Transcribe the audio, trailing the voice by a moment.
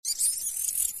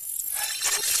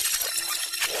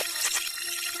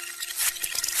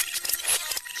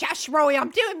Shush, Roy,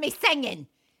 I'm doing me singing.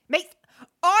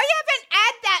 I haven't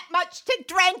had that much to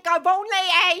drink. I've only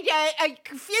had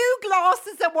a few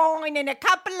glasses of wine and a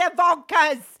couple of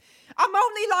vodkas. I'm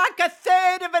only like a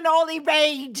third of an Ollie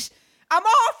Reid. I'm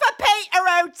half a Peter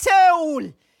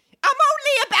O'Toole. I'm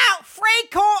only about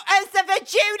 3/4 of a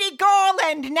Judy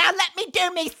Garland. Now let me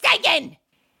do me singing.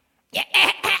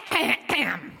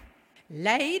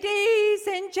 Ladies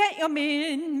and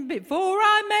gentlemen, before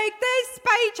I make this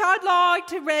speech, I'd like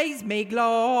to raise me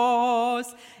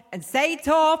glass and say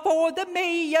to for the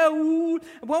meal.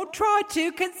 I won't try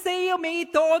to conceal me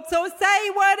thoughts or say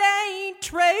what ain't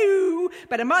true,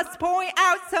 but I must point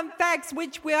out some facts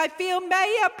which I feel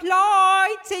may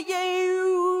apply to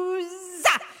you.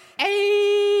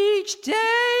 Each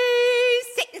day,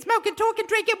 sitting, smoking, talking,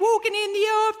 drinking, walking in the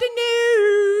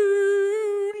afternoon.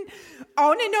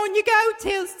 On and on you go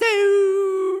till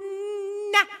soon.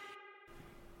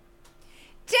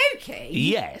 Dookie?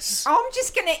 Yes. I'm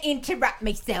just going to interrupt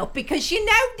myself because you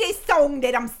know this song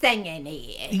that I'm singing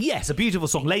here. Yes, a beautiful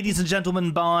song. Ladies and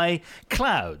Gentlemen by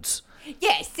Clouds.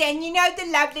 Yes, and you know the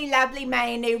lovely, lovely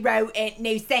man who wrote it and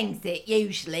who sings it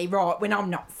usually, right, when I'm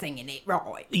not singing it,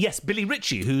 right? Yes, Billy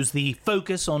Ritchie, who's the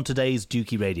focus on today's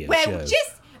Dukey Radio show. Well,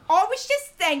 I was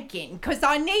just thinking, because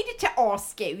I needed to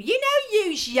ask you, you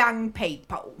young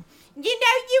people,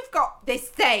 you've got this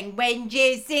thing when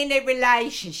you're in a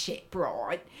relationship,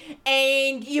 right,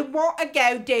 and you want to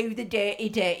go do the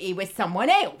dirty with someone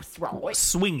else, right?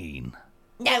 Swinging.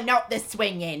 No, not the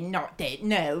swinging,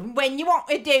 no. When you want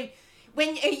to do...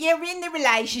 When you're in the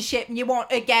relationship and you want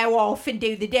to go off and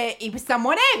do the dirty with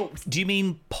someone else. Do you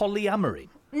mean polyamory?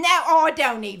 No, I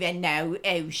don't even know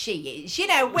who she is.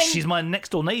 She's my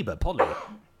next door neighbour, Polly.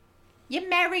 You're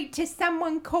married to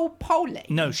someone called Polly?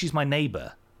 No, she's my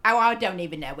neighbour. Oh, I don't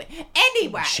even know it.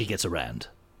 Anyway. She gets around.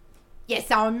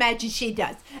 Yes, I imagine she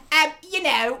does.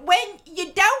 When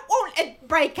you don't want to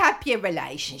break up your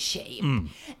relationship,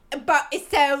 but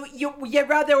so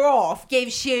your other half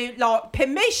gives you, like,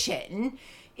 permission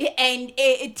and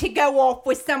to go off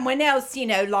with someone else,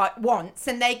 like once,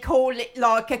 and they call it,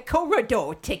 like, a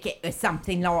corridor ticket or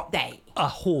something like that. A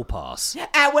hall pass.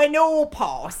 Oh, an hall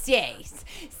pass, yes.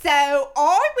 So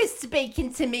I was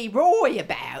speaking to me Roy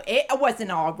about it. It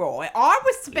wasn't Roy. I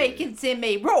was speaking to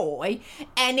me Roy,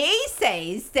 and he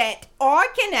says that I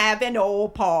can have an hall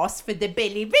pass for the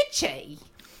Billy Ritchie.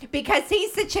 Because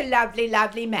he's such a lovely,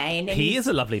 lovely man. And he is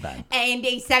a lovely man. And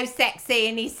he's so sexy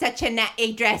and he's such a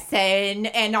natty dresser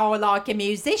and I like a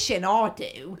musician, I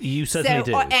do. You certainly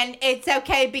do. And it's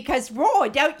okay because Roy,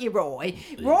 don't you, Roy?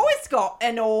 Roy's got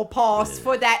an all pass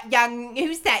for that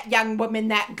who's that young woman,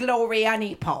 that Glory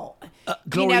Honeypot?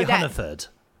 Glory Hunniford.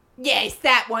 Yes,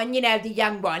 that one, the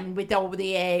young one with all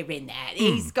the hair in that.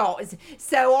 He's got...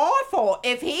 So I thought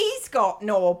if he's got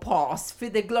no pass for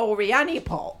the Glory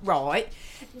Honeypot, right,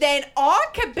 then I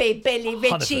could be Billy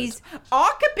Ritchie's...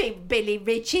 I could be Billy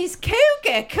Ritchie's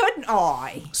cougar, couldn't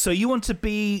I? So you want to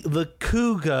be the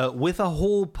cougar with a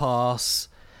hall pass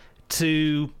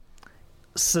to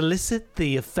solicit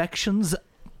the affections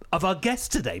of our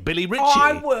guest today, Billy Ritchie?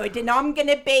 I would, and I'm going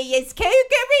to be his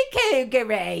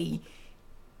cougary.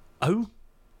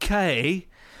 Okay.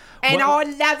 And I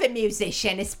love a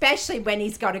musician, especially when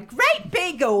he's got a great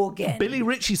big organ. Billy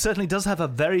Ritchie certainly does have a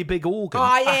very big organ.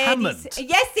 A Hammond.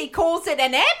 Yes, he calls it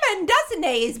an Hammond, doesn't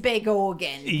he, his big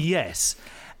organ? Yes.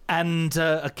 And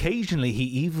occasionally he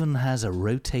even has a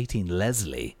rotating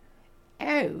Leslie.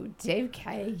 Oh,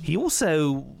 okay. He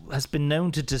also has been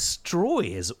known to destroy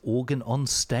his organ on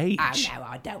stage. Oh, no,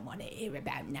 I don't want to hear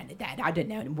about none of that. I don't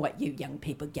know what you young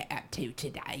people get up to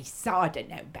today, so I don't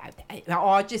know about that.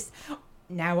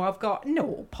 Now I've got an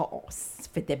all pass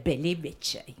for the Billy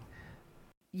Ritchie.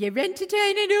 You're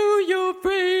entertaining all your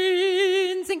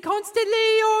friends and constantly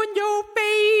on your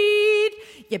feet.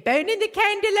 You're burning the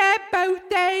candle at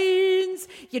both ends.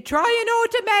 You're trying all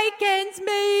to make ends meet.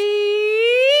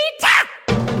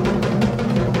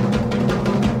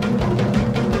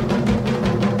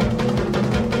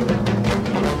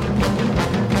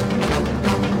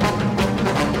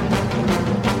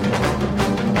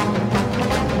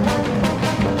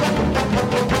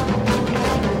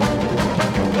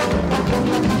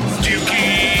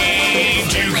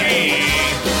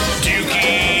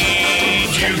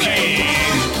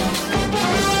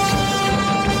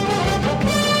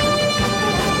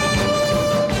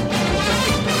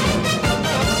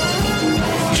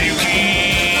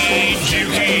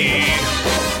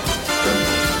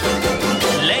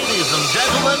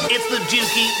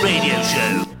 Dukey Radio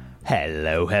Show.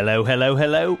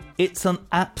 Hello. It's an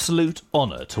absolute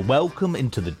honour to welcome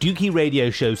into the Dukey Radio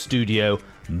Show studio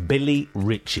Billy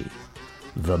Ritchie.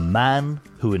 The man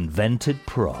who invented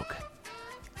prog.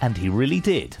 And he really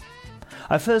did.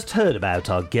 I first heard about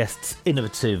our guest's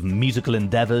innovative musical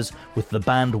endeavours with the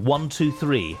band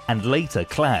 123 and later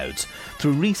Clouds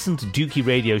through recent Dookie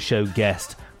radio show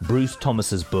guest Bruce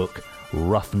Thomas's book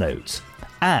Rough Notes.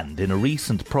 And in a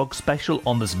recent prog special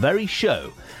on this very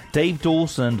show, Dave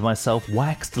Dawson and myself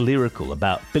waxed lyrical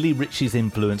about Billy Ritchie's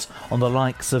influence on the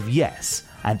likes of Yes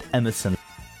and Emerson.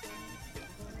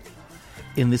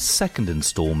 In this second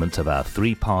instalment of our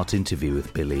three-part interview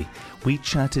with Billy, we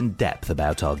chat in depth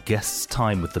about our guest's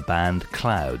time with the band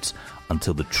Clouds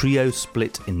until the trio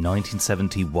split in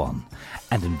 1971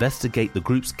 and investigate the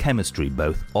group's chemistry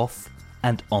both off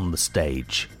and on the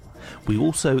stage. We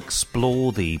also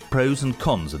explore the pros and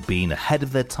cons of being ahead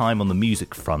of their time on the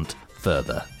music front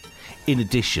further. In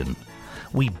addition,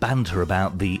 we banter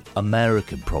about the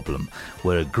American problem,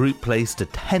 where a group plays to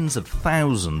tens of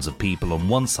thousands of people on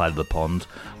one side of the pond,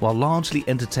 while largely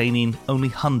entertaining only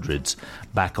hundreds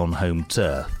back on home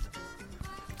turf.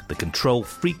 The control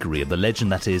freakery of the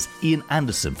legend that is Ian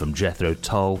Anderson from Jethro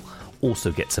Tull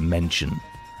also gets a mention,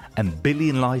 and Billy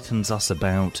enlightens us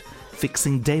about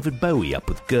fixing David Bowie up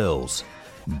with girls,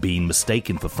 being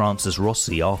mistaken for Francis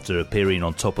Rossi after appearing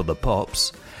on Top of the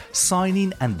Pops,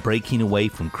 signing and breaking away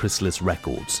from Chrysalis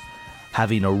Records,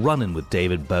 having a run-in with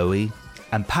David Bowie,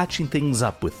 and patching things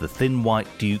up with the Thin White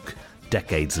Duke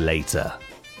decades later.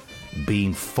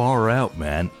 Being far out,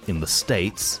 man, in the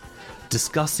States,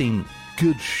 discussing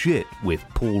good shit with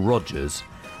Paul Rogers,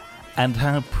 and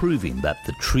how proving that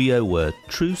the trio were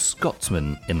true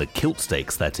Scotsmen in the kilt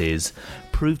stakes, that is,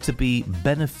 proved to be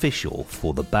beneficial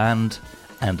for the band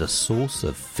and a source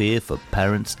of fear for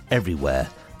parents everywhere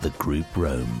the group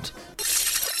roamed.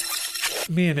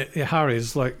 Me and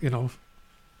Harry's like,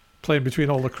 playing between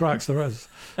all the cracks there is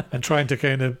and trying to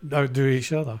kind of outdo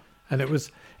each other. And it was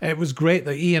great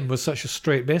that Ian was such a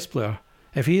straight bass player.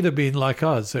 If he'd have been like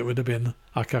us, it would have been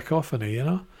a cacophony,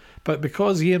 But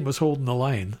because Ian was holding the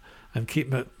line and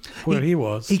keeping it where he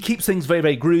was... He keeps things very,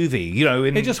 very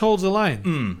groovy, He just holds the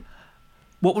line.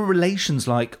 What were relations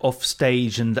like off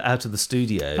stage and out of the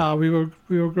studio? We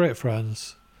were great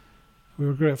friends. We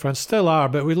were great friends, still are,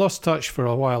 but we lost touch for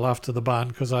a while after the band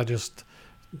because I just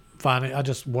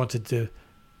wanted to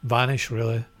vanish,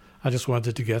 really. I just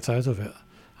wanted to get out of it.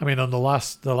 I mean, on the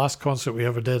last concert we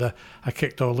ever did, I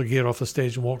kicked all the gear off the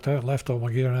stage and walked out and left all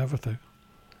my gear and everything.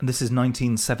 And this is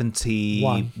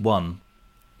 1971.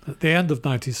 At the end of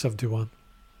 1971.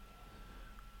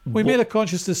 We made a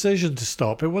conscious decision to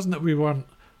stop. It wasn't that we weren't,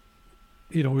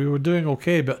 we were doing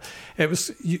okay, but it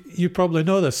was, you probably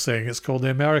know this thing, it's called the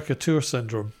America Tour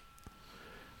Syndrome.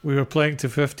 We were playing to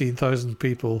 15,000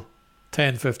 people,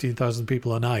 15,000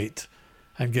 people a night,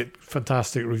 and get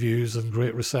fantastic reviews and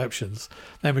great receptions.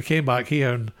 Then we came back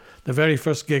here, and the very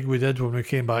first gig we did when we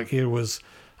came back here was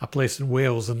a place in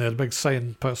Wales, and they had a big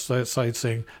sign posted outside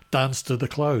saying, "Dance to the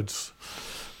Clouds,"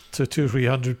 to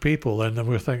 200-300 people, and then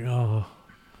we were thinking,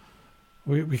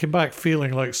 we came back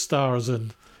feeling like stars,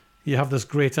 and you have this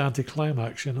great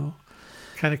anticlimax,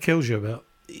 kind of kills you a bit.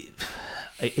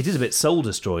 It is a bit soul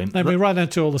destroying. And we ran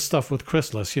into all the stuff with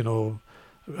Chrysalis,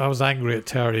 I was angry at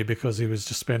Terry because he was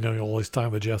just spending all his time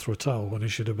with Jethro Tull when he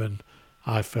should have been,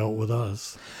 I felt, with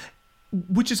us.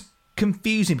 Which is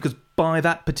confusing because by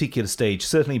that particular stage,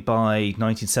 certainly by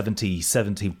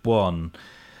 1970-71,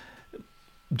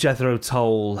 Jethro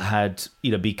Tull had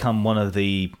become one of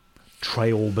the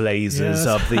trailblazers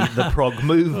of the prog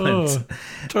movement.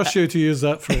 Trust you to use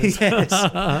that phrase. Yes.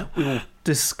 We will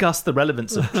discuss the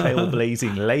relevance of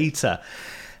trailblazing later.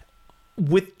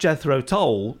 With Jethro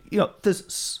Tull,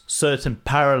 there's certain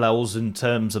parallels in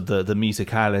terms of the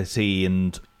musicality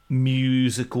and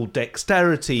musical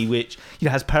dexterity, which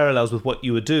has parallels with what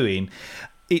you were doing.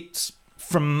 It's,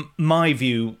 from my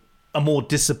view, a more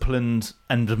disciplined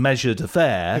and measured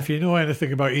affair. If you know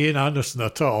anything about Ian Anderson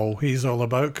at all, he's all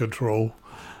about control.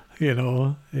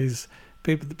 People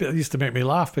it used to make me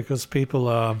laugh because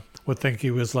people would think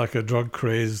he was like a drug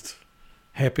crazed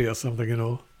hippie or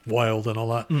something, wild and all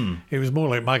that. He was more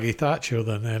like Maggie Thatcher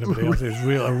than anybody else. He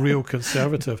was a real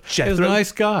conservative. He was a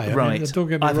nice guy. Right. I mean, don't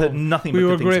get me I've wrong. heard nothing but we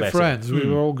were good things great about friends. him. We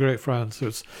were all great friends.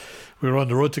 We were on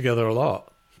the road together a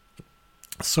lot.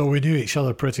 So we knew each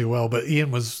other pretty well, but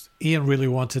Ian really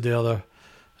wanted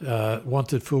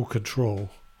wanted full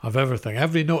control of everything,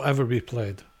 every note ever be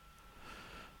played.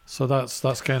 So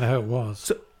that's kind of how it was.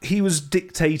 So he was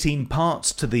dictating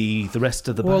parts to the rest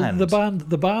of the band.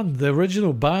 Well, the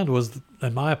original band was,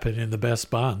 in my opinion, the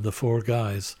best band, the four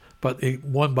guys. But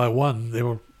one by one, they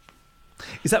were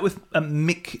Is that with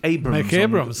Mick Abrams? Mick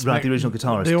Abrams, the original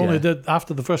guitarist. They only did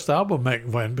after the first album. Mick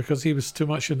went because he was too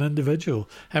much an individual.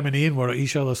 Him and Ian were at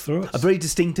each other's throats. A very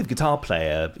distinctive guitar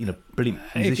player, brilliant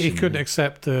musician. He couldn't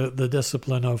accept the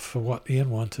discipline of what Ian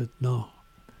wanted. No.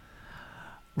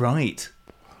 Right.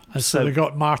 And so they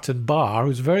got Martin Barr,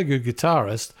 who's a very good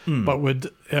guitarist, but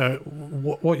would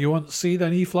what you want to see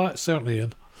then E flat certainly,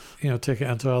 and take it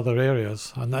into other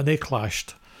areas, and then they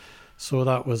clashed. So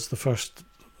that was the first,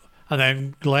 and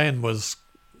then Glenn was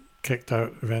kicked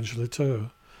out eventually too,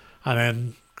 and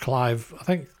then Clive,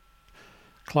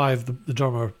 the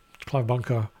drummer, Clive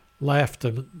Bunker, left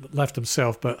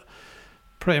himself, but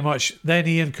pretty much then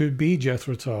Ian could be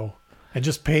Jethro Tull. And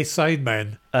just pay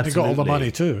sidemen. And he got all the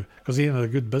money too, because he had a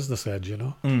good business edge,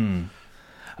 I mean,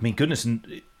 goodness,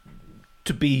 and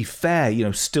to be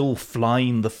fair, still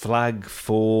flying the flag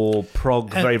for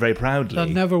Prog very, very proudly. There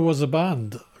never was a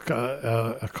band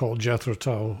called Jethro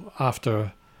Tull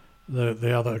after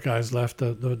the other guys left.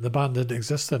 The band didn't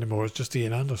exist anymore. It's just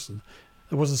Ian Anderson.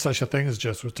 There wasn't such a thing as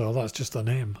Jethro Tull. That's just a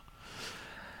name.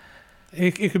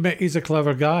 He's a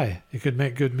clever guy. He could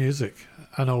make good music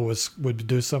and always would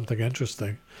do something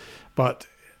interesting. But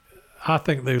I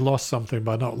think they lost something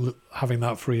by not having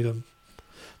that freedom.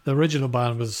 The original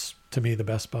band was, to me, the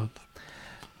best band.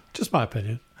 Just my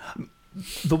opinion.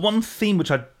 The one theme which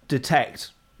I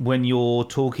detect when you're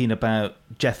talking about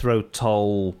Jethro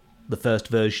Tull, the first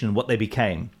version, what they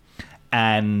became,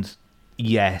 and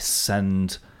Yes,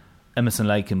 and Emerson,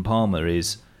 Lake and Palmer,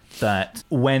 is that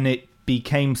when it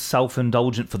became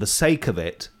self-indulgent for the sake of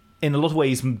it, in a lot of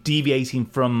ways deviating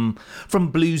from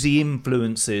bluesy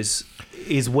influences,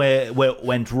 is where it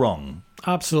went wrong.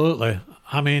 Absolutely.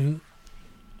 I mean,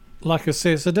 like I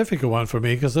say, it's a difficult one for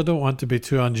me because I don't want to be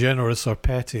too ungenerous or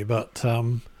petty, but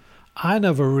I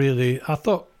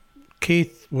thought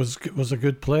Keith was a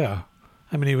good player.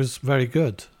 I mean, he was very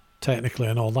good technically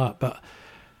and all that, but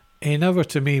he never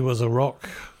to me was a rock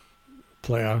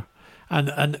player.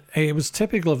 And it was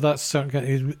typical of that certain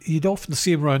kind. You'd often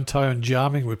see him around town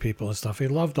jamming with people and stuff. He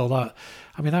loved all that.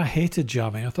 I mean, I hated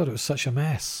jamming. I thought it was such a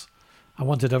mess. I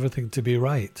wanted everything to be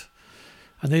right.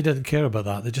 And they didn't care about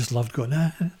that. They just loved going,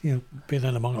 being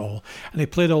in among it all. And he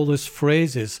played all those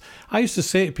phrases. I used to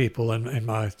say to people in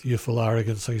my youthful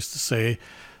arrogance, I used to say,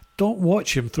 don't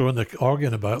watch him throwing the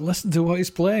organ about. Listen to what he's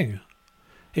playing.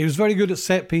 He was very good at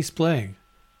set-piece playing.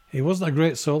 He wasn't a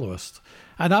great soloist.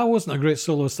 And I wasn't a great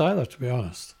soloist either, to be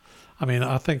honest. I mean,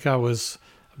 I think I was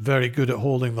very good at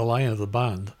holding the line of the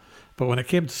band. But when it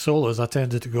came to solos, I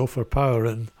tended to go for power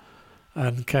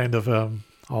and kind of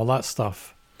all that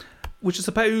stuff. Which I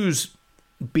suppose,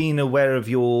 being aware of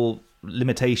your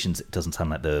limitations, it doesn't sound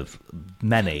like there are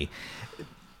many,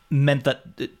 meant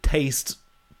that taste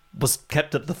was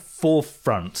kept at the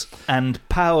forefront, and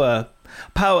power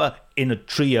in a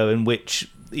trio in which,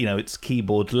 it's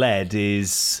keyboard led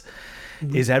is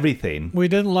everything. We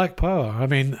didn't lack power. I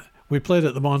mean, we played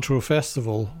at the Montreux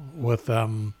Festival with there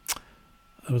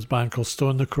was a band called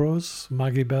Stone the Crows,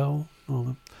 Maggie Bell, all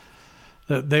them.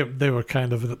 They were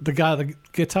kind of the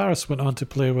guitarist went on to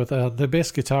play with the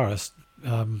bass guitarist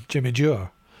Jimmy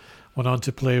Dewar went on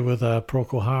to play with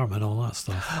Procol Harum and all that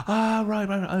stuff. Ah, right.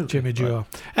 Okay, Jimmy Dewar.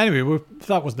 Right. Anyway,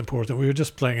 that wasn't important. We were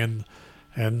just playing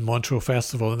in Montreux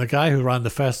Festival, and the guy who ran the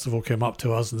festival came up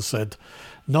to us and said,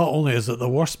 not only is it the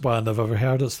worst band I've ever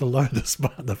heard, it's the loudest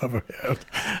band I've ever heard.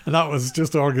 And that was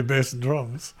just organ, bass and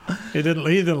drums. He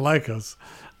didn't like us,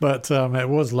 but it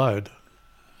was loud.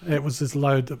 It was as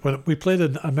loud. When we played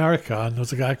in America, and there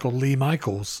was a guy called Lee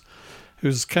Michaels,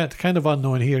 who's kind of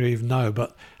unknown here even now,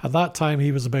 but at that time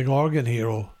he was a big organ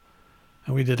hero,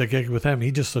 and we did a gig with him.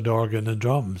 He just had organ and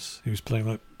drums. He was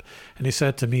playing and he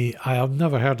said to me, I have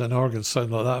never heard an organ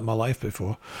sound like that in my life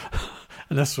before.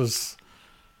 And this was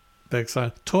big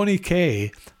sound. Tony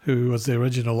Kaye, who was the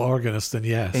original organist in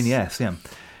Yes. In Yes, yeah.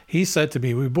 He said to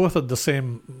me, we both had the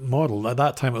same model. At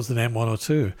that time it was the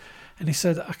M102. And he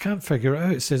said, I can't figure it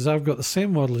out. He says, I've got the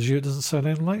same model as you. It doesn't sound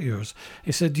anything like yours.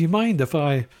 He said, do you mind if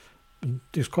I...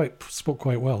 He spoke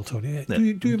quite well, Tony.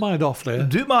 Do you mind awfully?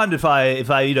 Do you mind if I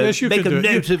yes, make a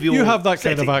note of your... You have that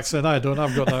settings. kind of accent. I don't.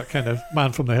 I've got that kind of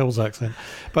man from the hills accent.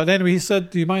 But anyway, he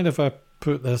said, do you mind if I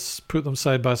put them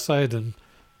side by side and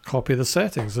copy the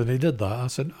settings? And he did that. I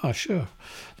said, oh, sure.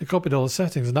 He copied all the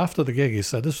settings. And after the gig, he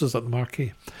said, this was at the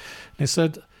Marquee. And he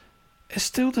said, it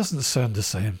still doesn't sound the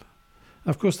same.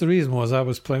 And of course, the reason was I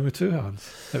was playing with two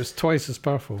hands. It was twice as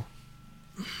powerful.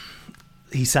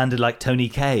 he sounded like Tony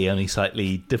Kaye, only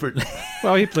slightly differently.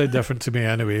 Well, he played different to me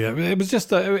anyway. It was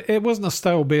just it wasn't a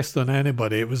style based on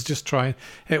anybody. It was just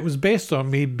it was based on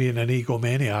me being an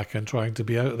egomaniac and trying to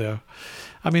be out there.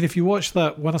 I mean, if you watch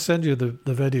that, when I send you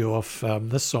the video of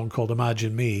this song called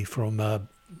Imagine Me from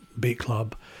Beat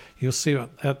Club, you'll see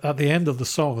at the end of the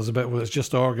song there's a bit where it's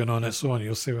just organ on its own.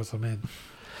 You'll see what I mean.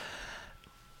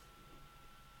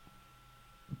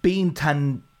 Being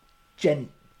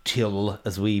tangential,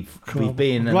 as we've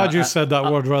been. I'm glad you said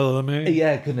that word rather than me.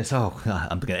 Yeah, goodness. Oh,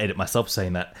 I'm going to edit myself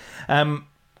saying that.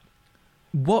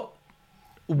 What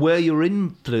were your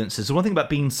influences? The one thing about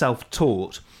being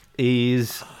self-taught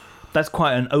is that's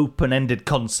quite an open-ended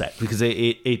concept, because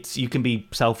it's you can be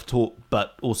self-taught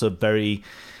but also very,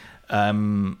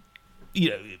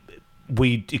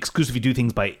 we exclusively do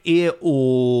things by ear,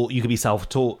 or you could be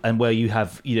self-taught and where you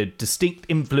have distinct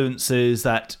influences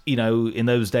that in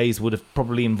those days would have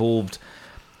probably involved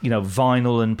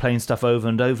vinyl and playing stuff over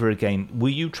and over again. Were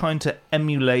you trying to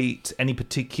emulate any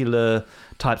particular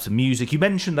types of music? You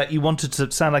mentioned that you wanted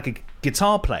to sound like a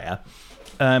guitar player,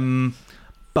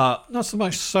 but not so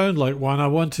much sound like one. I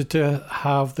wanted to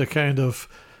have the kind of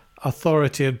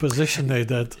authority and position they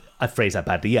did. I phrased that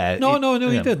badly, yeah. No,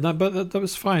 you didn't, but that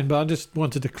was fine. But I just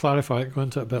wanted to clarify it, go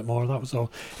into it a bit more, that was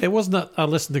all. It wasn't that I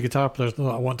listened to guitar players,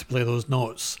 no, I want to play those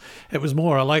notes. It was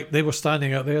more, they were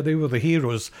standing out there, they were the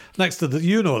heroes. Next to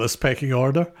this pecking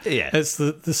order. Yeah. It's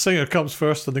the singer comes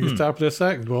first and the guitar player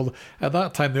second. Well, at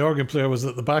that time, the organ player was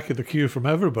at the back of the queue from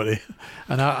everybody.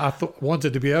 And I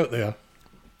wanted to be out there.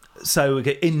 So,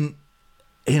 in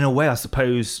a way, I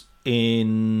suppose,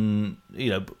 in,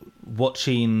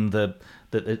 watching the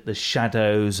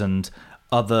Shadows and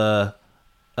other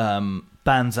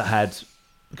bands that had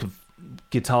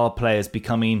guitar players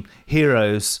becoming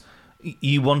heroes,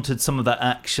 you wanted some of that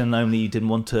action, only you didn't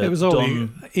want to. It was all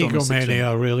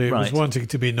egomania, really. It was Right. wanting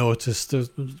to be noticed. There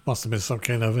must have been some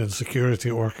kind of insecurity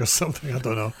at work or something. I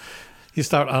don't know. You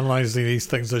start analysing these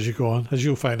things as you go on, as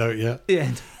you'll find out yet.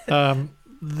 Yeah. I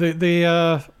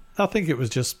think it was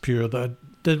just pure that I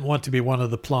didn't want to be one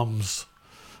of the plums.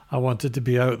 I wanted to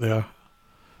be out there.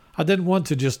 I didn't want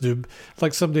to just do,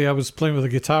 like somebody, I was playing with a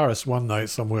guitarist one night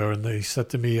somewhere and they said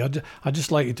to me, I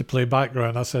just like you to play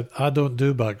background. I said, I don't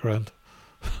do background.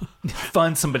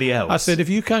 Find somebody else. I said, if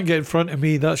you can't get in front of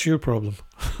me, that's your problem.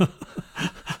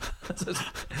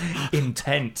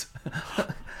 Intent.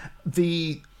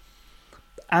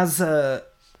 As a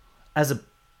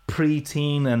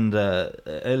preteen and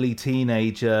early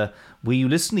teenager, were you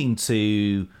listening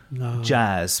to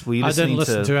jazz? Were you listening I didn't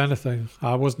listen to anything.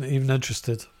 I wasn't even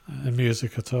interested in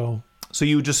music at all. So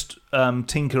you would just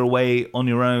tinker away on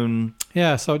your own?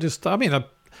 Yeah, so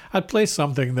I'd play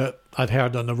something that I'd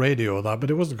heard on the radio or that, but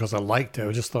it wasn't because I liked it.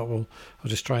 I just thought, well, I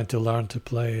was just trying to learn to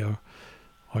play or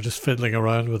just fiddling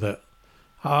around with it.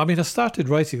 I started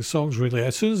writing songs really.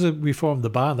 As soon as we formed the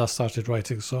band, I started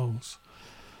writing songs.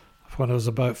 When I was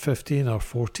about 15 or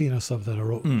 14 or something, I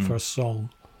wrote the first song.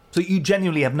 So you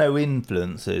genuinely have no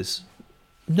influences?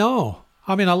 No.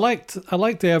 I liked the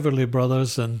Everly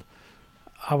Brothers, and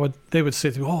they would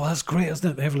say to me, oh, that's great,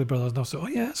 isn't it, the Everly Brothers? And I'd say, oh,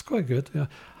 yeah, it's quite good. Yeah.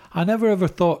 I never ever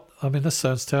thought, this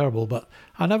sounds terrible, but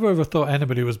I never ever thought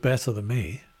anybody was better than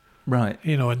me. Right.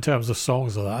 In terms of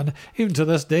songs or that. And even to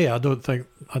this day, I don't think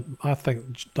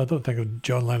of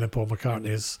John Lennon and Paul McCartney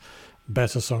as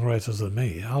better songwriters than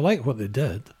me. I like what they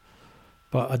did.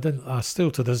 But I still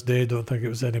to this day don't think it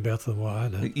was any better than what I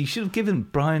did. You should have given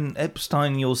Brian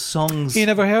Epstein your songs. He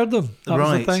never heard them. That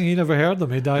was the Right. thing. He never heard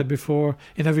them. He died before.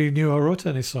 He never even knew I wrote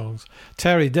any songs.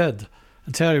 Terry did.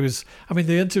 And Terry was...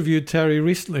 they interviewed Terry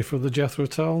recently for the Jethro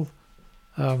Tull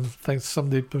thing,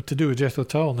 somebody to do with Jethro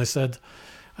Tull. And they said,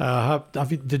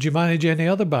 did you manage any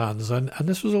other bands? And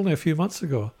this was only a few months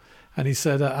ago. And he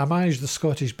said, I managed a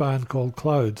Scottish band called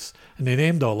Clouds. And they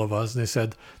named all of us. And they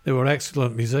said they were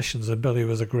excellent musicians and Billy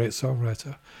was a great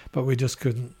songwriter. But we just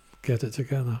couldn't get it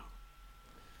together.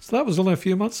 So that was only a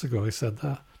few months ago he said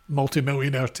that.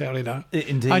 Multi-millionaire Terry now.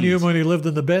 Indeed. I knew him when he lived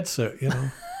in the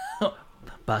bedsit,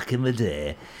 Back in the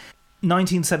day.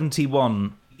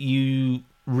 1971, you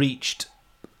reached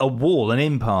a wall, an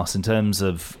impasse in terms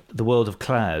of the world of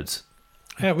Clouds.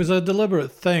 Yeah, it was a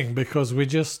deliberate thing because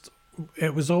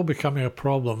it was all becoming a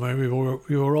problem. We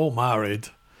were all married.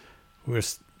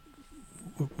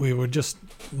 We were just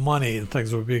money and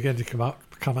things were beginning to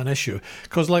become an issue.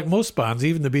 Because like most bands,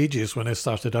 even the Bee Gees when they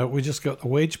started out, we just got a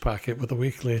wage packet with a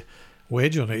weekly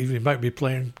wage on it. Even you might be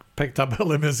picked up at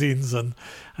limousines and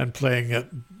playing at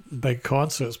big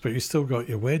concerts, but you still got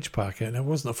your wage packet, and it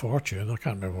wasn't a fortune. I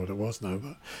can't remember what it was now,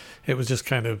 but it was just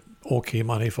kind of okay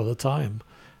money for the time.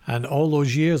 And all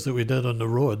those years that we did on the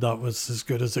road, that was as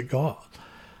good as it got.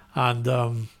 And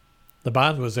the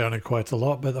band was earning quite a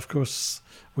lot, but of course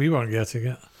we weren't getting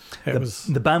it.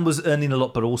 The band was earning a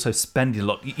lot, but also spending a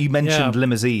lot. You mentioned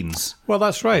limousines. Well,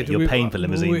 that's right. You're paying for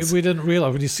limousines. We didn't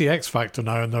realise when you see X Factor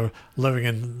now, and they're living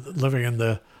in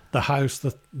the house,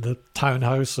 the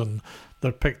townhouse, and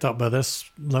they're picked up by this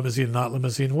limousine, that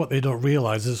limousine. What they don't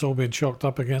realise is it's all being chalked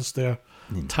up against their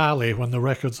tally when the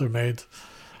records are made.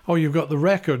 Oh, you've got the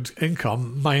record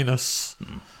income minus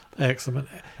X amount.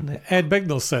 Ed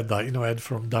Bignell said that, Ed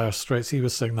from Dire Straits, he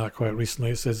was saying that quite recently.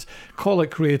 He says, call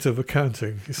it creative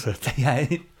accounting, he said. Yeah,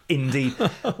 indeed.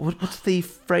 What's the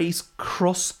phrase?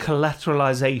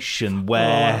 Cross-collateralization,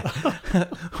 where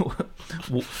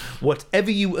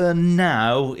whatever you earn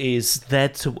now is there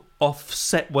to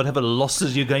offset whatever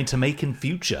losses you're going to make in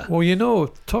future.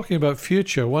 Well, talking about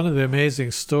future, one of the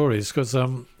amazing stories, because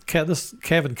this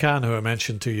Kevin Can, who I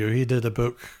mentioned to you, he did a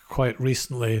book quite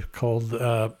recently called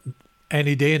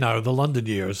Any Day Now, The London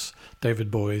Years, David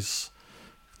Bowie's,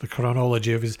 the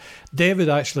chronology of his... David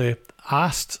actually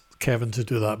asked Kevin to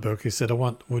do that book. He said,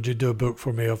 would you do a book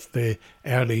for me of the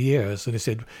early years? And he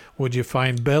said, would you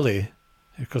find Billy?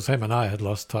 Because him and I had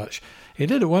lost touch. He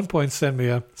did at one point send me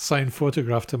a signed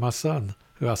photograph to my son,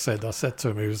 who I said to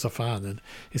him he was a fan, and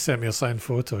he sent me a signed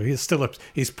photo. He's still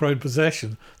his proud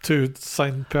possession, to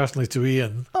sign personally to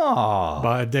Ian. Aww.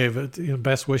 By David.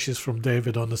 Best wishes from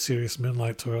David on the Serious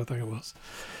Moonlight tour, I think it was.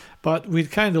 But we'd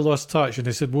kind of lost touch, and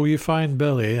he said, will you find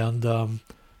Billy and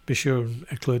be sure and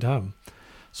include him?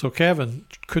 So Kevin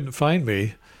couldn't find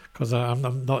me because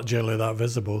I'm not generally that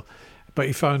visible, but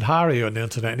he found Harry on the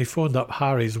internet, and he phoned up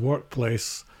Harry's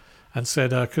workplace and said,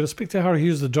 could I speak to Harry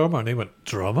Hughes, the drummer? And he went,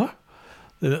 drummer?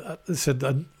 They said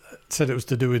it was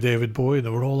to do with David Bowie, and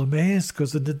they were all amazed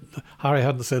because Harry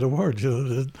hadn't said a word. They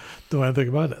didn't know anything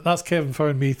about it. That's Kevin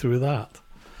found me through that,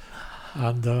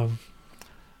 and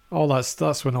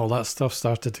that's when all that stuff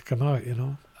started to come out.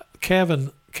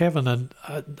 Kevin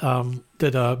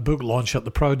did a book launch at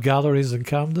the Prog Galleries in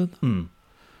Camden,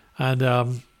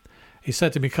 and he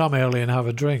said to me, "Come early and have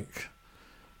a drink,"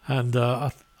 and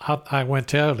I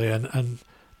went early, and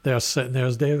there sitting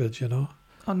there's David,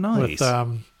 Oh, nice.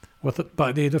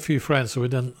 But he had a few friends, so we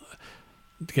didn't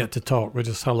get to talk. We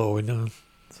just hello, so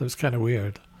it was kind of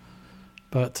weird.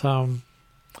 But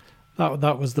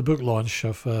that was the book launch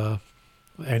of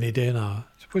Any Day Now.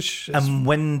 And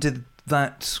when did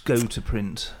that go to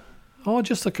print? Oh,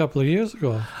 just a couple of years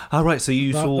ago. Oh, right. So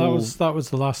you saw that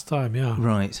was the last time, yeah.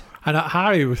 Right. And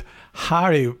Harry and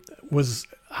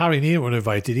Ian were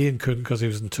invited. Ian couldn't because he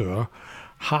was on tour.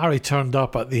 Harry turned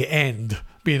up at the end,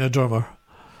 being a drummer.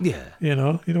 Yeah. You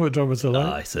know what drummers are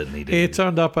like? I certainly do. He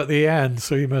turned up at the end,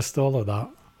 so he missed all of that.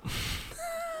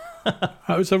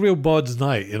 It was a real Bod's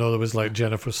night. There was like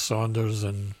Jennifer Saunders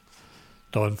and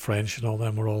Dawn French and all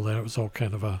them were all there. It was all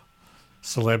kind of a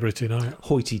celebrity night.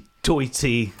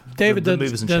 Hoity-toity. David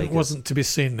wasn't to be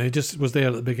seen. He just was there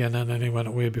at the beginning, and he went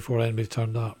away before anybody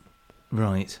turned up.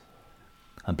 Right.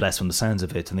 And bless, from the sounds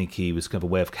of it, I think he was kind of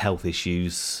aware of health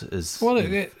issues.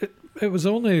 It was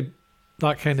only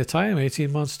that kind of time,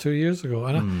 18 months, 2 years ago.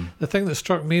 And the thing that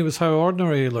struck me was how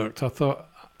ordinary he looked. I thought,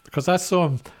 because I saw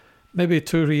him maybe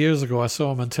 2 or 3 years ago, I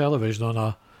saw him on television on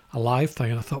a live thing,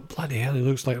 and I thought, bloody hell, he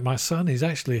looks like my son. He's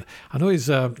actually, I know he's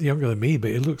younger than me, but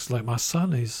he looks like my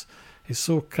son. He's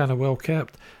so kind of well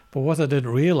kept. But what I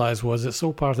didn't realise was it's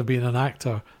all part of being an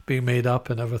actor, being made up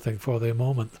and everything for the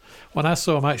moment. When I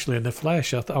saw him actually in the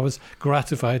flesh, I was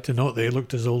gratified to note that he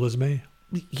looked as old as me.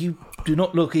 You do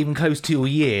not look even close to your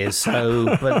years,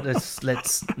 so but let's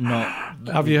not.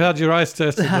 Have you had your eyes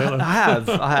tested? I have.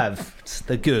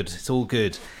 They're good. It's all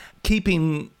good.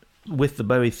 Keeping with the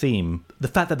Bowie theme, the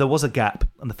fact that there was a gap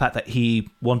and the fact that he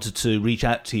wanted to reach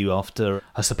out to you after,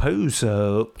 I suppose,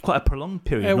 quite a prolonged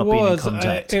period of not being in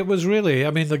contact. It was really,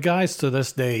 the guys to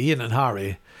this day, Ian and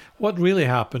Harry, what really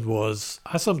happened was,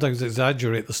 I sometimes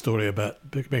exaggerate the story a bit,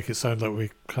 make it sound like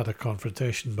we had a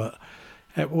confrontation, but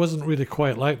it wasn't really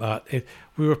quite like that.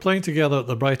 We were playing together at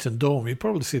the Brighton Dome. You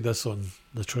probably see this on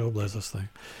the Trailblazers thing.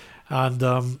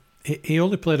 And he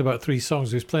only played about 3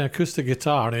 songs. He was playing acoustic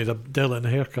guitar, and he had a Dylan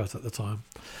haircut at the time.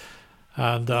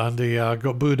 And he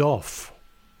got booed off.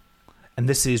 And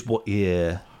this is what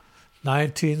year?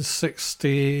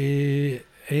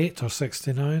 1968 or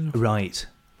 69. Right.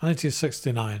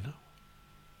 1969.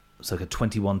 It's like a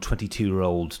 21,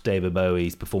 22-year-old David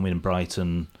Bowie's performing in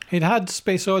Brighton. He'd had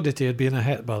Space Oddity, had been a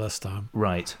hit by this time.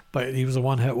 Right. But he was a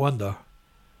one-hit wonder.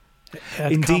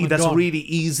 Indeed, that's really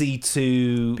easy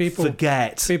to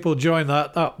forget. People join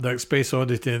that up, like Space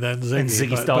Oddity and then Ziggy. And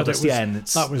Ziggy Stardust,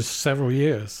 that was several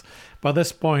years. By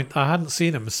this point, I hadn't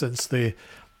seen him since the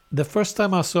The first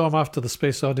time I saw him after the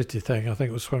Space Oddity thing, I think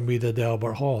it was when we did the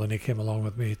Albert Hall, and he came along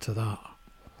with me to that.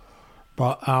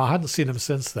 But I hadn't seen him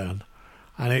since then.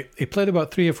 And he played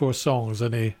about 3 or 4 songs,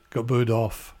 and he got booed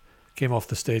off, came off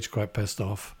the stage quite pissed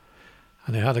off.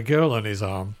 And he had a girl on his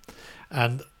arm.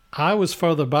 And I was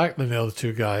further back than the other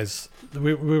 2 guys.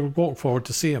 We walked forward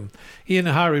to see him. Ian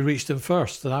and Harry reached him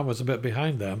first, and I was a bit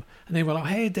behind them. And they went, "Oh,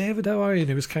 hey, David, how are you?" And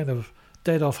he was kind of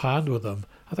dead off hand with them.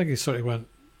 I think he sort of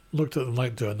looked at them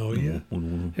like, "Do I know you?"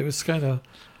 It was kind of...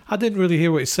 I didn't really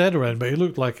hear what he said around, but he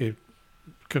looked like he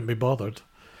couldn't be bothered.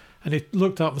 And he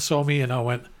looked up and saw me, and I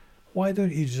went, "Why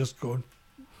don't you just go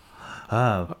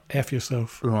and F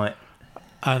yourself?" Right.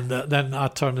 And then I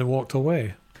turned and walked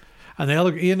away. And the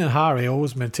other, Ian and Harry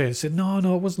always maintained, said, no,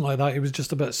 it wasn't like that. He was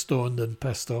just a bit stoned and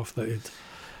pissed off that he'd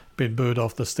been booed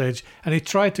off the stage. And he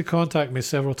tried to contact me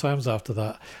several times after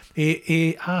that.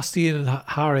 He asked Ian and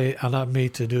Harry and me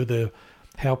to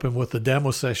help him with the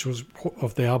demo sessions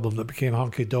of the album that became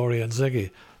Hunky Dory and Ziggy.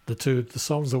 The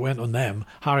songs that went on them,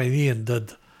 Harry and Ian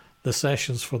did the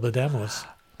sessions for the demos.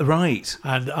 Right.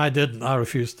 And I didn't. I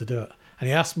refused to do it. And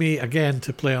he asked me again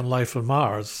to play on Life on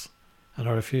Mars, and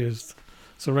I refused.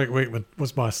 So Rick Wakeman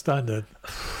was my stand-in.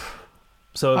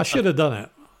 So I should have done it.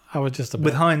 I was just a bit...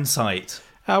 With hindsight.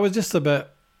 I was just a bit...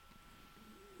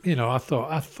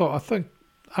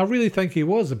 I really think he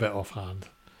was a bit offhand.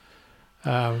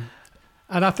 And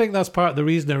I think that's part of the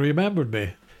reason he remembered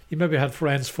me. You maybe had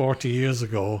friends 40 years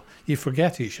ago. You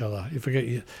forget each other.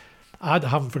 I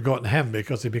haven't forgotten him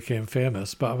because he became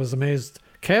famous, but I was amazed.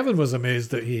 Kevin was amazed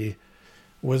that he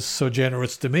was so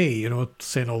generous to me,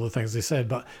 saying all the things he said.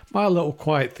 But my little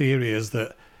quiet theory is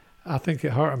that I think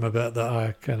it hurt him a bit that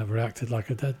I kind of reacted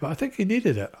like I did. But I think he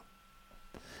needed it.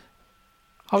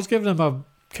 I was giving him a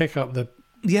kick up the...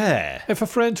 Yeah. If a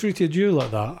friend treated you like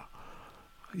that,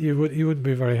 you wouldn't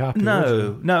be very happy.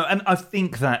 No. And I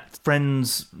think that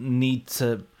friends need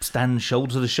to stand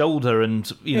shoulder to shoulder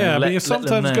and, but you've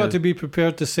sometimes got to be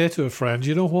prepared to say to a friend,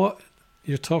 you know what?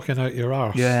 You're talking out your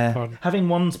arse. Yeah. Pardon. Having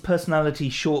one's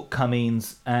personality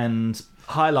shortcomings and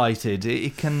highlighted,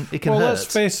 it can well, hurt. Let's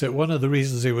face it, one of the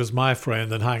reasons he was my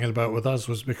friend and hanging about with us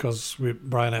was because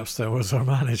Brian Epstein was our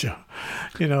manager.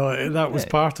 That was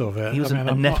part of it. He was I'm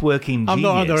networking I'm genius.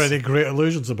 not under any great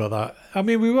illusions about that. I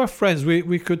mean, we were friends.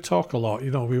 We could talk a lot.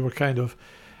 We were kind of...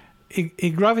 He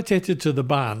gravitated to the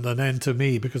band and then to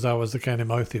me because I was the kind of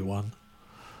mouthy one,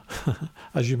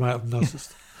 as you might have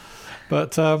noticed.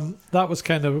 But that was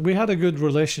kind of... We had a good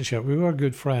relationship. We were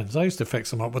good friends. I used to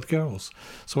fix him up with girls.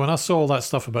 So when I saw all that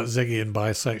stuff about Ziggy and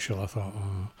bisexual, I thought,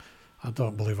 I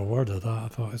don't believe a word of that. I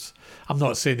thought I'm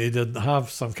not saying he didn't have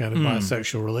some kind of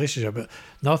bisexual relationship, but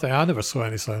nothing. I never saw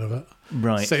any sign of it.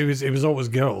 Right. So it was always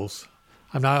girls.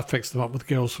 And I fixed him up with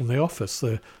girls from the office,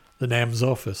 the NEMS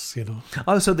office,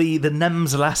 Oh, so the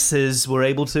NEMS lasses were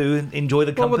able to enjoy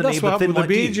the company. Well, that's what happened with the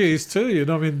Bee Gees. Gees too,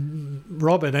 I mean,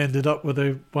 Robin ended up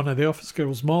with one of the office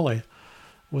girls. Molly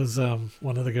was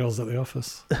one of the girls at the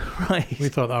office. Right. We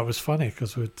thought that was funny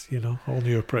because we all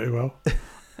knew her pretty well.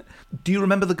 Do you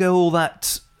remember the girl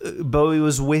that Bowie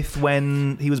was with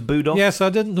when he was booed off? Yes,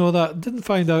 I didn't know that. Didn't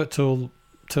find out till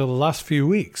the last few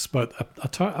weeks, but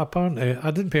apparently I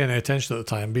didn't pay any attention at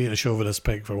the time, being a chauvinist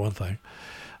pig for one thing.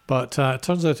 But it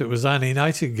turns out it was Annie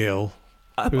Nightingale,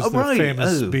 who's the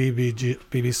famous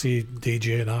BBC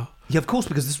DJ now. Yeah, of course,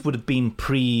 because this would have been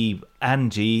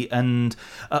pre-Angie, and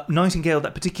Nightingale,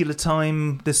 that particular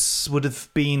time, this would have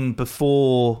been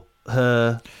before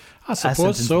her... I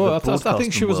suppose so. I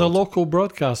think she was a local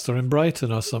broadcaster in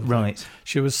Brighton or something. Right.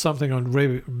 She was something on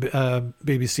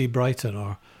BBC Brighton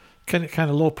or kind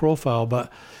of low profile, but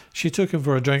she took him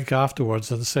for a drink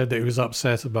afterwards and said that he was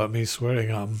upset about me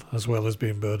swearing at him as well as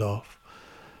being booed off.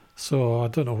 So I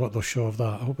don't know what they'll show of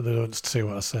that. I hope they don't say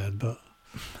what I said, but...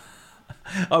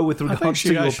 with regard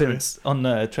to your appearance on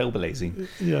Trailblazing.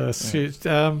 Yes.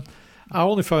 Yeah. I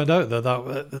only found out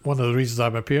that one of the reasons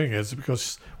I'm appearing is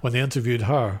because when they interviewed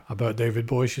her about David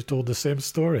Bowie, she told the same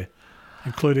story,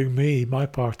 including me, my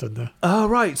part in there. Oh,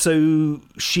 right. So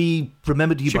she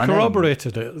remembered you by name. She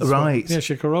corroborated it. Right. Yeah,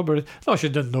 she corroborated. No, she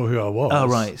didn't know who I was. Oh,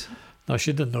 right. No,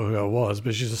 she didn't know who I was,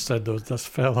 but she just said this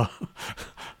fella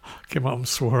came up and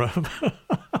swore at him.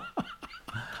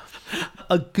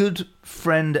 A good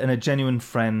friend and a genuine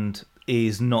friend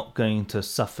is not going to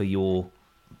suffer your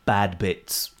bad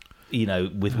bits,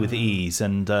 with ease.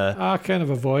 And I kind of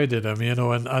avoided him,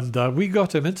 and we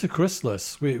got him into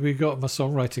Chrysalis. We got him a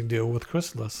songwriting deal with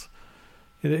Chrysalis.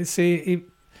 See,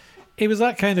 he was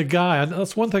that kind of guy, and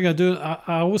that's one thing I do.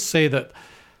 I always say that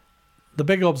the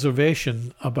big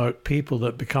observation about people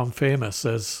that become famous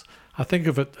is, I think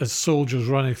of it as soldiers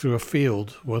running through a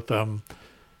field with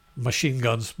machine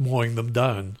guns mowing them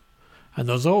down. And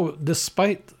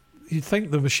despite, you'd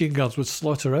think the machine guns would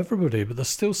slaughter everybody, but there's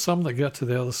still some that get to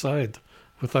the other side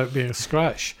without being a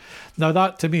scratch. Now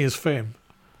that to me is fame.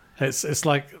 It's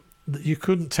like you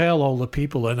couldn't tell all the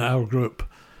people in our group,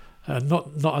 and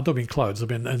I don't mean Clouds, I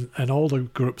mean in all the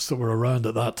groups that were around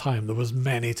at that time, there was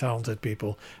many talented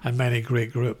people and many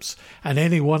great groups, and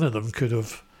any one of them could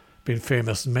have been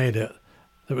famous and made it.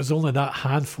 There was only that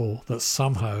handful that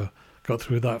somehow got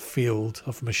through that field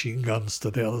of machine guns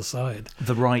to the other side.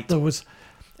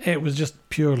 It was just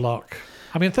pure luck.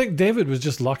 I mean, I think David was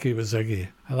just lucky with Ziggy,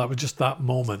 and that was just that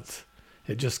moment.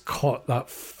 It just caught that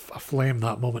flame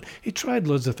that moment. He tried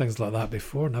loads of things like that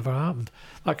before, never happened.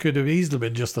 That could have easily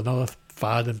been just another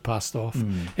fad and passed off.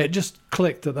 It just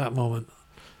clicked at that moment.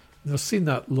 I've seen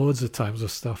that loads of times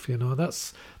with stuff, you know.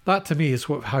 That to me is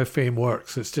how fame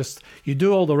works. It's just you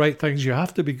do all the right things. You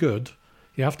have to be good.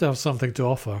 You have to have something to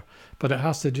offer, but it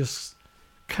has to just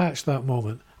catch that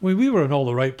moment. I mean, we were in all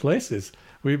the right places.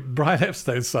 Brian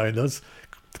Epstein signed us.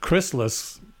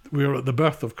 Chrysalis, we were at the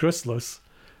birth of Chrysalis,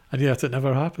 and yet it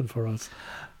never happened for us.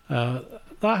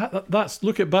 That's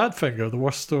look at Badfinger, the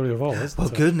worst story of all, isn't it? Well,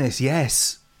 goodness,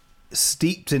 yes.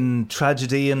 Steeped in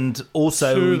tragedy, and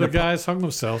also Two of the guys hung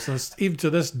themselves, and even to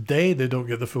this day they don't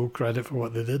get the full credit for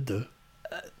what they did do.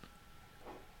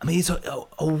 I mean, it's a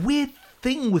weird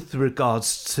thing with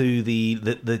regards to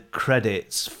the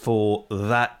credits for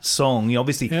that song. You know,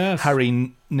 obviously, yes.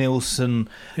 Harry Nilsson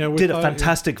did a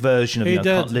fantastic version of I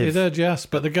Can't Live. He did, yes.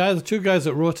 But the two guys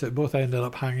that wrote it both ended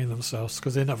up hanging themselves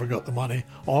because they never got the money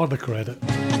or the credit.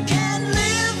 I can't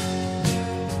live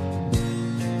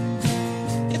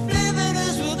if living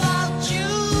is without you.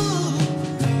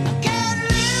 I can't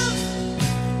live.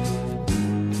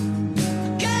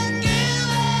 I can't give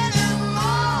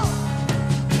anymore.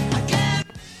 I can't.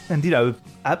 And, you know,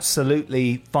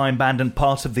 absolutely fine band and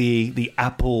part of the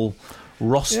Apple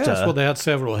roster. Yes, well, they had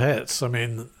several hits. I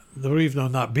mean, they were even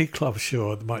on that Beat Club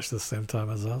show at much the same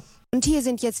time as us. Und hier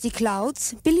sind jetzt die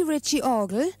Clouds, Billy Ritchie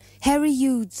Orgel, Harry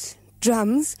Hughes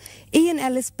Drums, Ian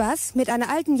Ellis Bass mit einer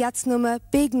alten Jazznummer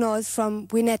Big Noise from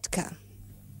Winnetka.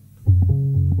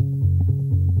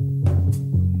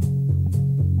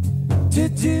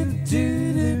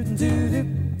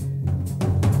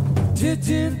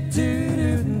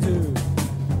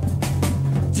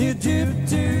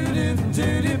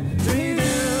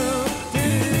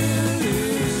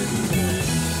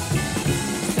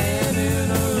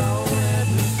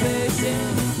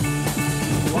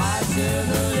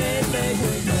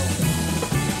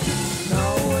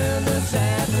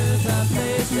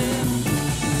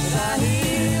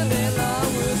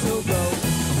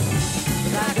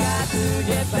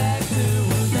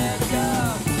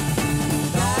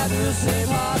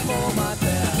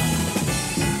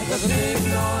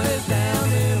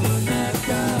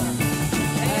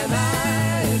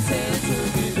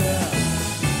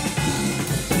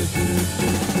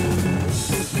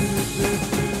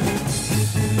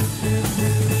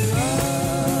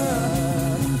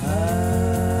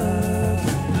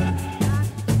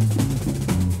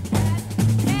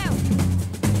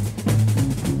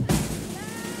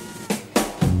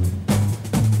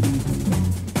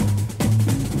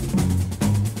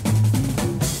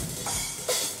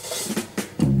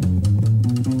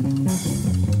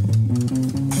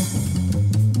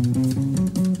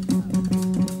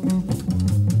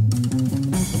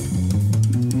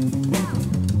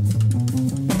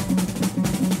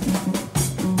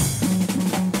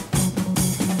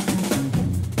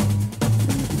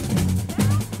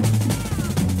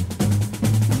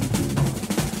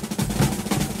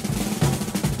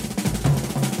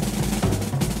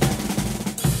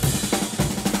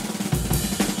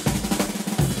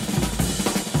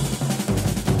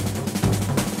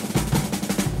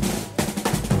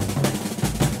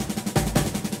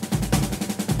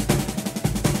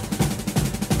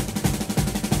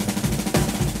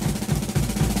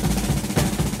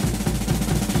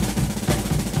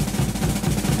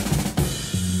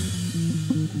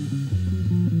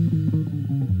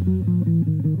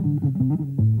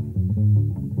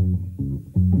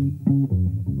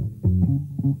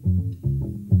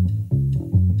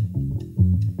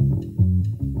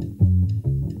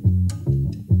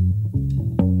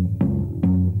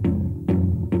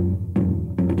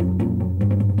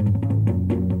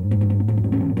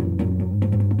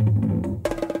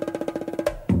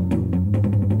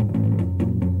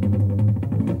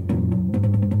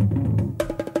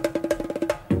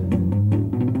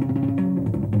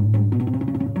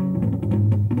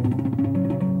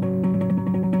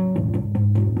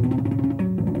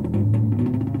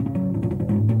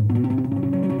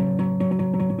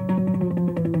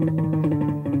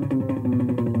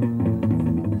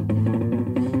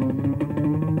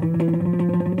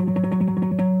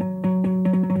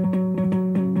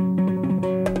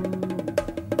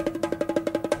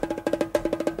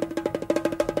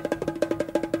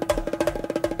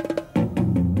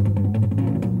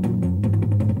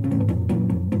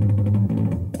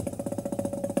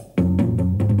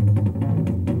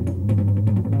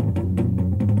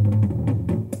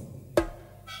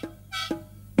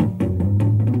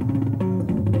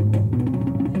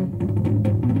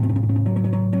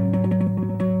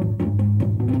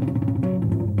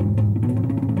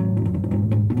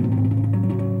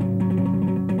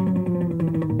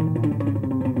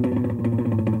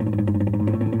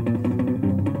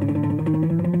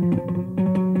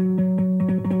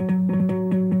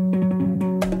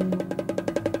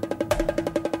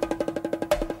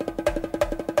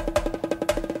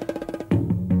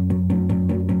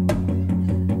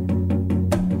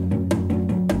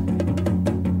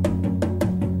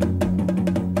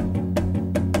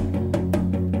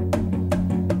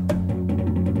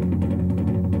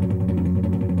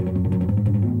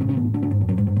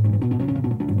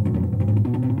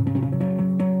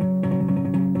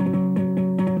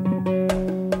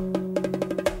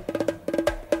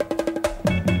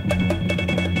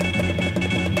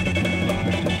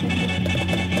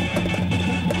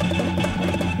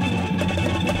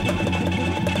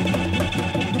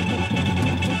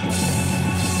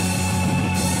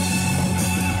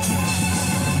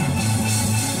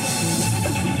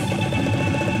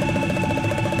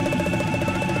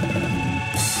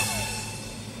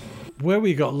 where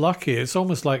we got lucky, it's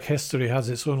almost like history has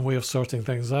its own way of sorting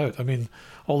things out. I mean,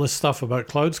 all this stuff about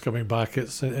clouds coming back,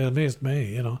 it amazed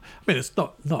me, I mean, it's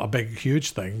not a big,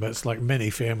 huge thing, but it's like mini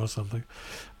fame or something.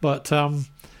 But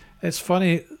it's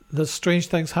funny, the strange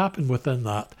things happen within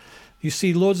that. You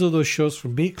see loads of those shows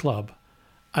from Beat Club,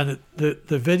 and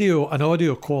the video and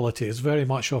audio quality is very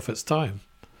much off its time.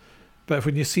 But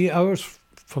when you see ours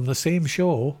from the same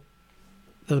show,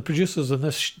 the producers in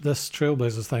this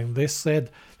Trailblazers thing, they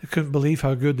said they couldn't believe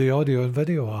how good the audio and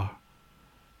video are.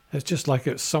 It's just like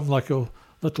it's some like a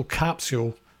little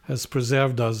capsule has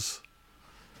preserved us.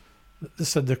 They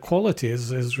said the quality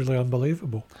is really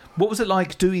unbelievable. What was it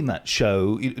like doing that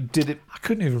show? Did it? I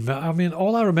couldn't even remember. I mean,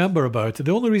 all I remember about it,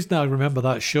 the only reason I remember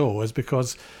that show is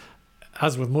because,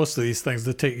 as with most of these things,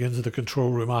 they take you into the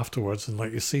control room afterwards and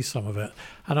let you see some of it.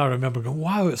 And I remember going,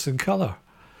 wow, it's in colour.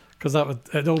 Because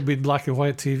it'd all been black and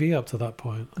white TV up to that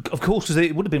point. Of course, because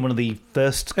it would have been one of the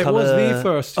first colour... It was the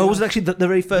first. Oh, was it actually the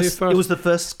very first? It was the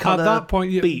first colour. At that point,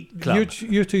 Beat Club.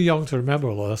 You're too young to remember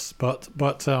all this, but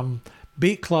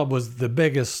Beat Club was the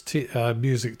biggest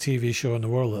music TV show in the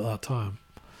world at that time.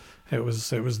 It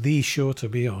was the show to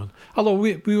be on. Although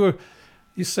we were,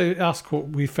 ask what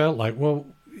we felt like. Well,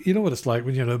 you know what it's like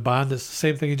when you're in a band. It's the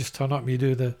same thing. You just turn up and you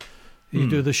do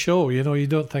the show. You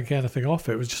don't think anything of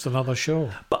it. It was just another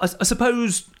show. But I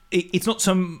suppose it's not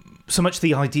so much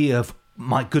the idea of,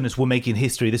 my goodness, we're making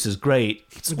history, this is great.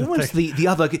 It's almost the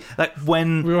other, like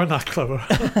when we weren't that clever.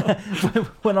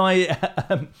 when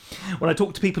I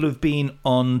talk to people who've been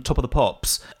on Top of the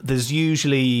Pops, there's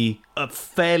usually a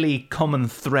fairly common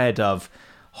thread of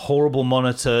horrible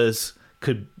monitors,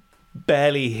 could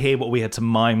barely hear what we had to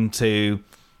mime to,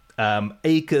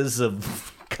 acres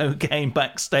of cocaine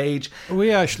backstage.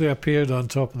 We actually appeared on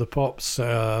Top of the Pops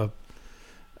at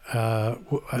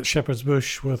Shepherd's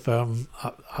Bush with a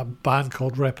band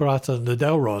called Reparata and the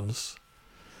Delrons.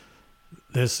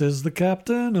 This is the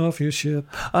captain of your ship.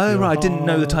 Oh, right, I didn't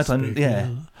know the title. Yeah.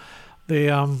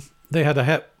 They had a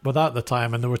hit with that at the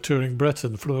time, and they were touring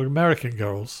Britain for the American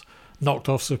girls, Knocked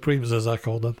Off Supremes, as I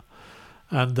called them.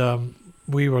 And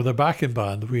we were their backing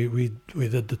band. We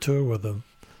did the tour with them.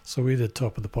 So we did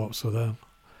Top of the Pops with them.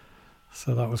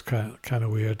 So that was kind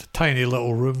of weird. Tiny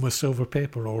little room with silver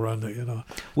paper all around it,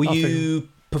 Were you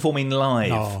performing live?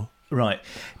 No. Right.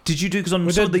 Did you do, because on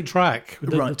we sort did of the track. We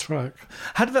did the track.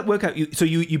 How did that work out? So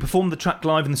you performed the track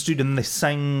live in the studio and they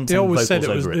sang They always vocals said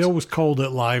it was. over They always called it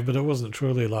live, but it wasn't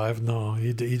truly live. No,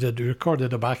 he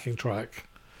recorded a backing track,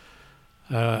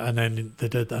 and then they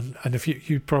did. And if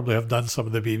you probably have done some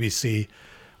of the BBC.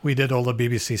 We did all the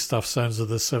BBC stuff, sounds of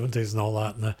the 70s and all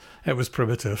that, and it was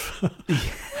primitive.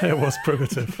 It was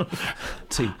primitive.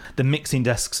 The mixing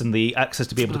desks and the access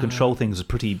to be able to control things was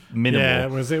pretty minimal.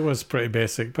 Yeah, it was pretty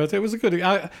basic, but it was a good...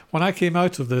 when I came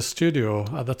out of the studio,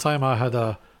 at the time I had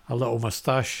a little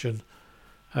moustache and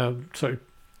sort of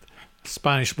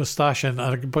Spanish moustache, and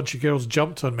a bunch of girls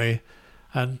jumped on me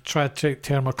and tried to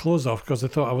tear my clothes off because they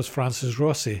thought I was Francis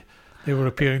Rossi. They were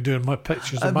appearing doing my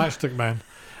pictures of Matchstick Men.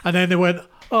 And then they went...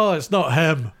 Oh, it's not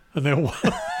him. And they'll... Wait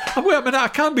a minute, I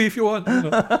can be if you want.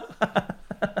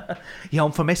 Yeah,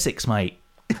 I'm from Essex, mate.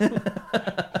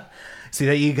 See,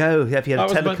 there you go. If you had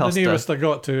a That was Telecaster. the nearest I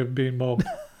got to being mobbed.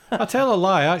 I tell a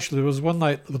lie, actually. There was one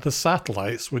night with the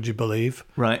satellites, would you believe?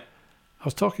 Right. I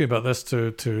was talking about this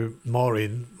to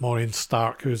Maureen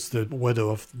Stark, who's the widow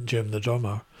of Jim the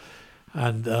drummer.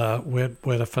 And we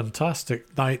had a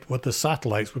fantastic night with the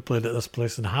satellites. We played at this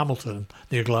place in Hamilton,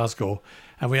 near Glasgow.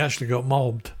 And we actually got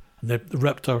mobbed. And they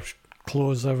ripped our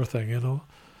clothes, everything,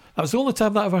 That was the only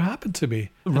time that ever happened to me.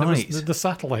 And Right. it was the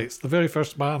Satellites, the very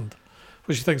first band,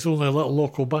 which you think is only a little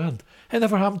local band. It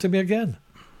never happened to me again.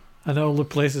 And all the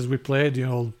places we played,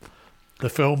 the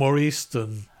Fillmore East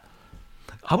and...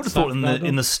 I would have thought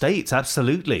in the States,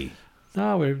 absolutely.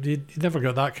 No, you never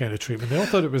got that kind of treatment. They all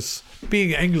thought it was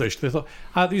being English. They thought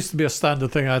it used to be a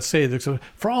standard thing I'd say. They'd say,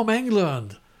 from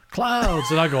England, clouds,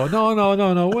 and I go,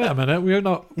 no. Wait a minute, we're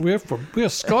not. We're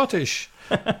Scottish.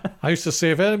 I used to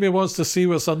say, if anybody wants to see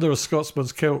what's under a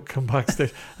Scotsman's kilt, come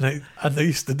backstage. And they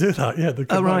used to do that. Yeah, they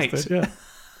come backstage. Yeah.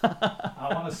 I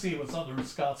want to see what's under a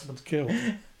Scotsman's kilt.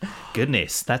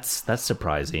 Goodness, that's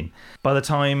surprising. By the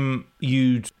time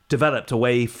you'd developed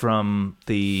away from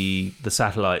the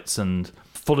satellites and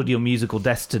followed your musical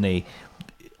destiny,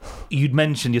 you'd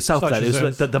mentioned yourself that it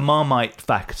was the Marmite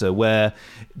factor, where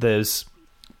there's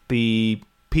the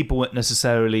people weren't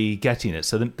necessarily getting it.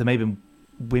 So there may have been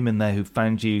women there who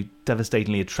found you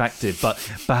devastatingly attractive, but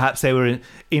perhaps they were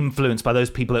influenced by those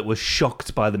people that were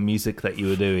shocked by the music that you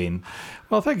were doing.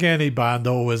 Well, I think any band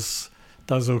always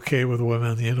does okay with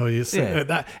women. You know, you see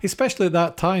that, especially at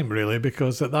that time, really,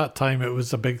 because at that time it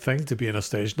was a big thing to be on a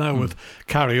stage. Now with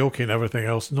karaoke and everything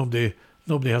else, nobody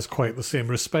has quite the same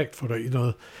respect for it. You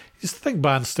know, you think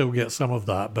bands still get some of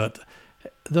that, but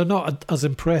they're not as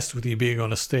impressed with you being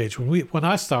on a stage. When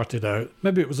I started out,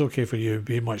 maybe it was okay for you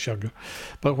being much younger,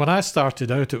 but when I started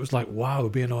out, it was like, wow,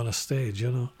 being on a stage,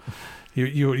 you know.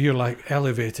 You're like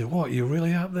elevated. What, you're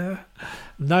really up there?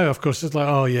 Now, of course, it's like,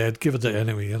 oh yeah, give it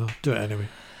anyway, you know, do it anyway.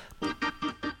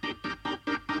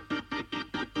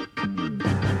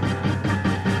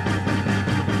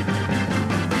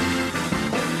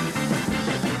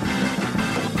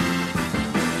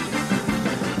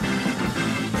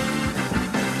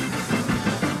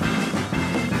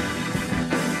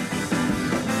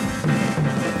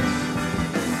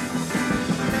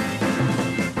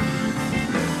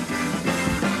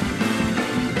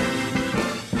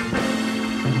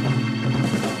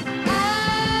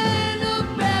 I know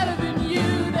better than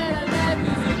you that life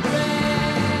is a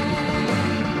drag.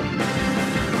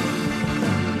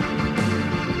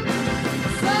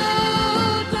 So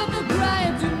don't go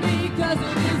crying to me, 'cause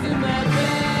it isn't my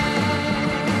bad.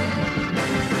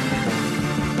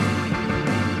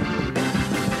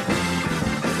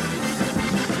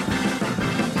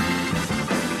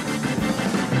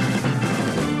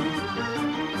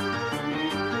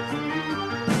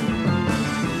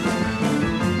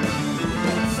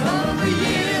 Some of the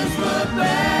years were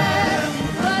bad,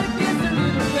 but it gets a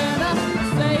little better. I'll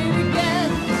say it again.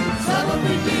 Some of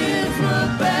the years were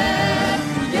bad,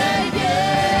 yeah, yeah.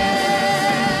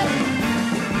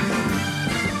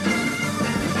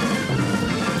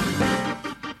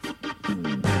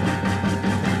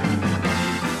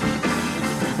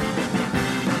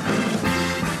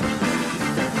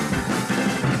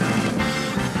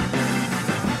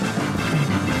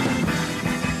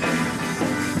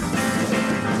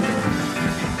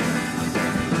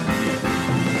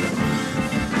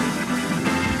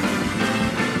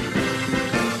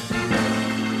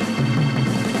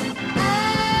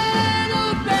 I know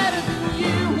better than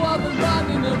you what was wrong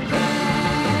in the past.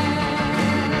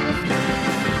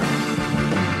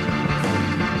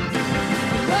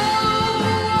 Oh,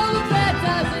 all the bad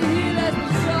times are here, let's be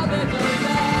sure they don't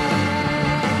last.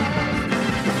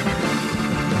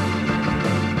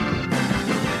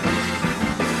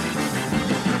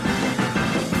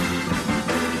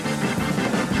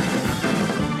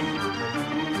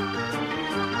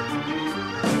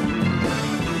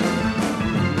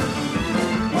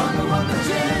 Wonder what the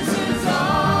chances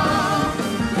are.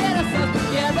 Get ourselves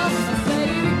together, I'll say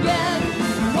it again.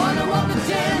 Wonder what the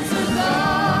chances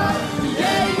are.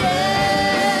 Yeah, yeah.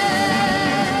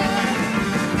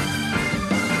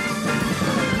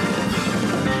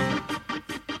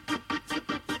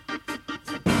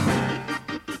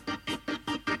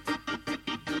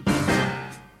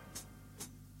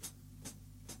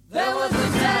 There was a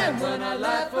time when our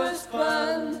life was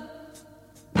fun.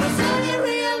 But soon you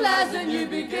realize and you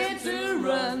begin to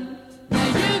run. Now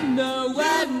you know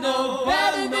I know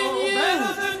better than you.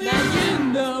 Now you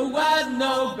know I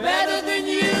know better than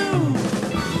you.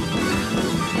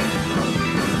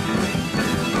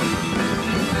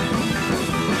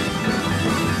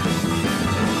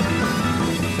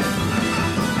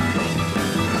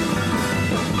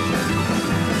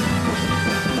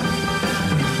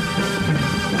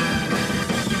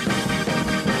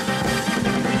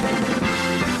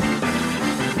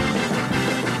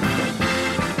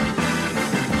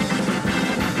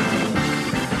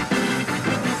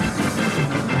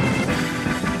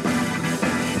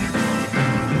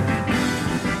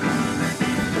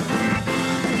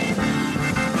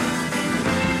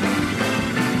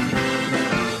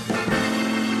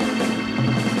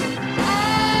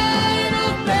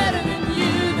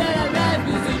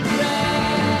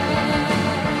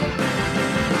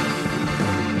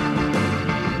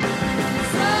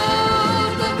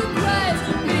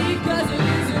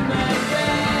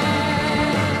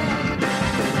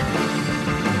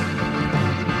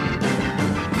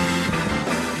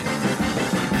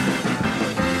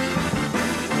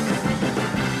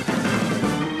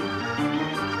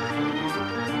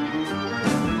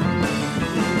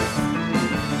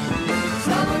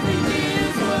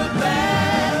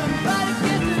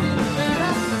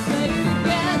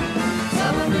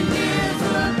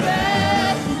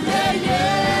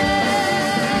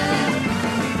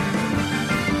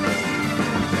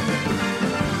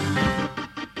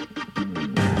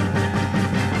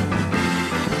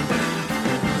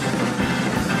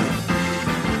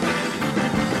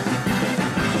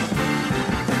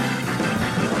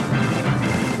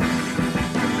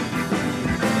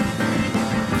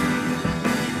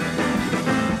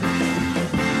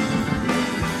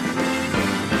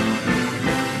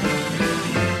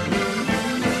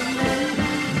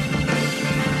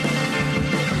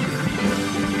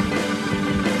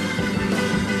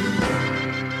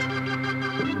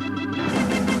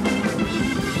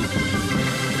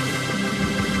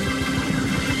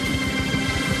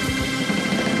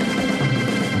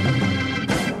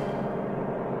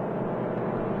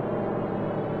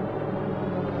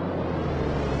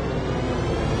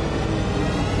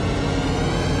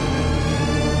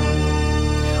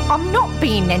 I'm not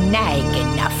being a nag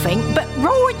or nothing, but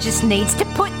Roy just needs to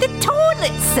put the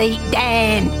toilet seat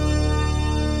down.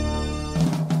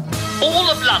 All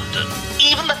of London,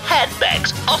 even the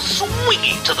handbags, are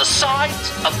swinging to the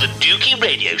sides of the Dookie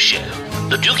Radio Show.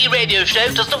 The Dookie Radio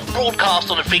Show does not broadcast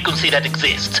on a frequency that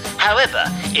exists. However,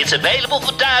 it's available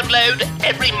for download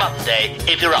every Monday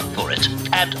if you're up for it.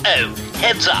 And oh,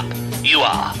 heads up, you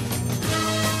are.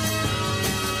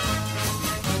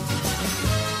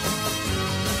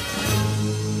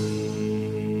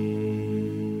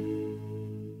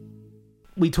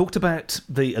 We talked about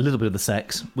a little bit of the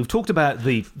sex. We've talked about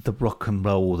the rock and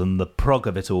roll and the prog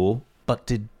of it all. But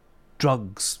did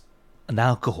drugs and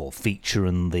alcohol feature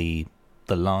in the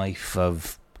life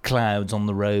of Clouds on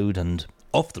the road and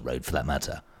off the road, for that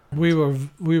matter? We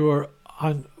were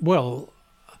well,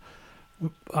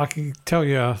 I can tell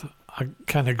you a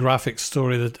kind of graphic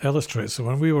story that illustrates it.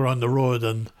 When we were on the road,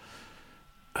 and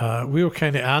we were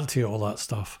kind of anti all that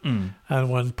stuff. And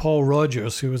when Paul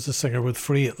Rodgers, who was the singer with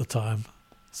Free at the time,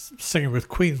 singing with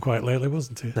Queen quite lately,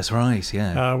 wasn't he? That's right,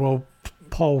 yeah. Well,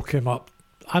 Paul came up.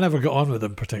 I never got on with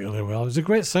him particularly well. He was a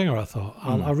great singer, I thought.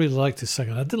 I really liked his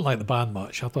singing. I didn't like the band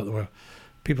much. I thought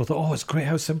people thought, oh, it's great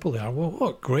how simple they are. Well,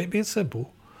 what great being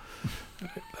simple.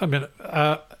 I mean,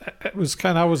 it was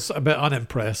I was a bit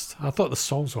unimpressed. I thought the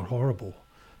songs were horrible.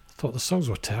 I thought the songs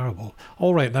were terrible.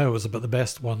 All Right Now was about the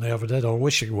best one they ever did, or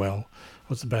Wishing Well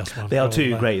was the best one. They are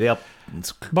too great. They are.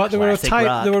 But they were a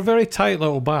very tight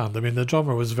little band. I mean, the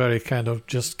drummer was very kind of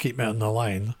just keep me in the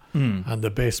line, and the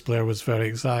bass player was very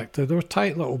exact. They were a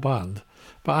tight little band,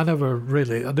 but I never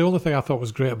really. The only thing I thought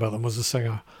was great about them was the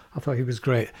singer. I thought he was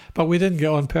great, but we didn't get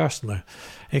on personally.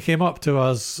 He came up to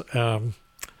us.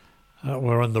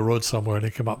 We're on the road somewhere, and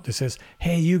he came up and he says,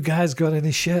 "Hey, you guys got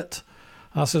any shit?"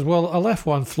 I says, "Well, I left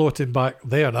one floating back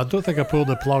there, and I don't think I pulled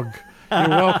the plug. You're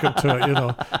welcome to it, you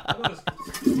know."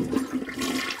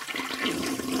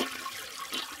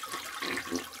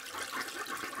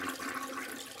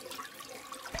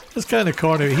 It's kind of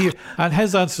corny. And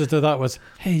his answer to that was,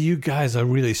 "Hey, you guys are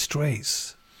really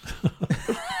straights."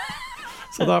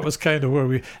 So that was kind of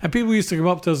where and people used to come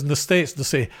up to us in the States and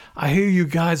say, "I hear you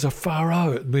guys are far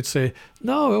out." And we'd say,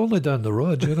 "No, only down the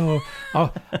road, you know."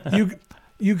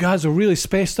 You guys are really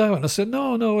spaced out. And I said,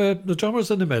 no, the drummer's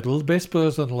in the middle, the bass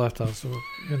player's on the left hand. So,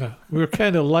 you know, we were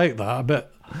kind of like that, a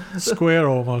bit square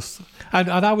almost. And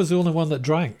I was the only one that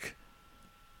drank.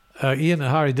 Ian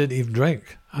and Harry didn't even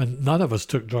drink. And none of us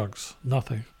took drugs.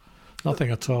 Nothing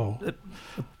at all.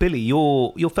 Billy,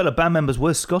 your fellow band members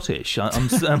were Scottish.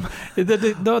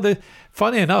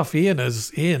 Funny enough,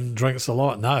 Ian drinks a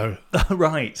lot now.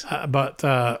 Right. But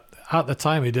at the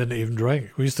time, he didn't even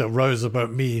drink. We used to rouse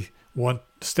about me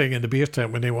staying in the beer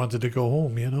tent when they wanted to go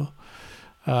home, you know.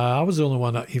 I was the only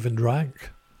one that even drank.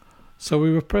 So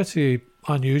we were pretty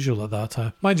unusual at that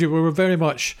time. Mind you, we were very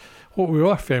much... What we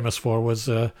were famous for was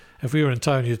if we were in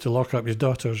town, you had to lock up your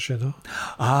daughters, you know.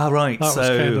 Ah, right. That was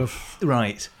kind of...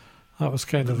 Right. That was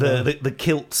kind of... The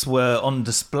kilts were on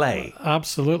display.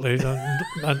 Absolutely.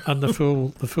 and the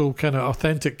full kind of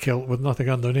authentic kilt with nothing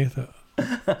underneath it.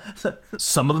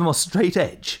 Some of them are straight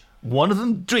edge. One of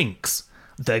them drinks.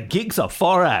 The gigs are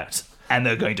far out, and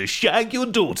they're going to shag your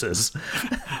daughters.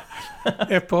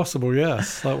 If possible,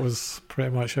 yes. That was pretty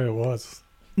much how it was.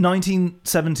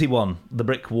 1971, the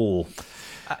brick wall.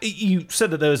 You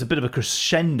said that there was a bit of a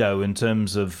crescendo in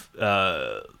terms of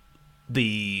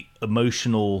the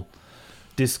emotional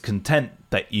discontent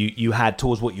that you had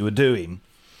towards what you were doing.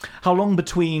 How long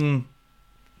between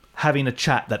having a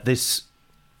chat that this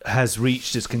has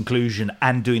reached its conclusion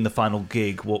and doing the final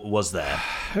gig, what was there?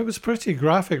 It was pretty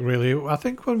graphic, really. I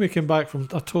think when we came back from,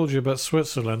 I told you about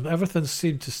Switzerland, everything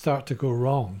seemed to start to go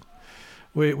wrong.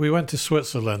 We went to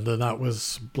Switzerland, and that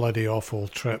was a bloody awful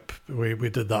trip. We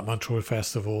did that Montreux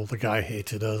Festival. The guy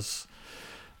hated us.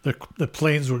 The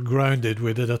planes were grounded.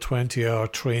 We did a 20-hour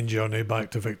train journey back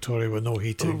to Victoria with no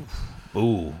heating.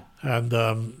 Ooh. And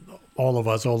all of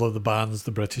the bands,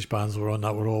 the British bands were on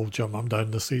that, were all jumping up and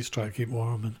down the seats trying to keep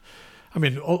warm. And I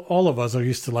mean, all of us are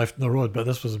used to life on the road, but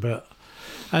this was a bit...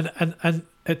 And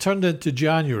it turned into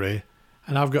January,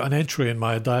 and I've got an entry in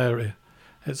my diary.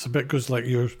 It's a bit goes like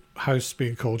your house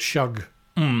being called Shug,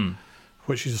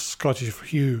 which is Scottish for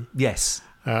Hugh. Yes.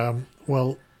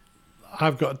 Well,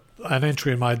 I've got an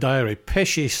entry in my diary.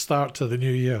 Pishy start to the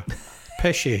new year.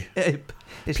 Pishy. Pishy.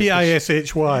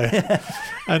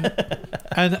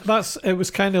 and it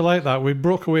was kind of like that. We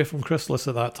broke away from Chrysalis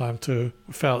at that time too.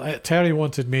 Terry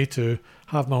wanted me to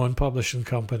have my own publishing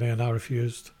company, and I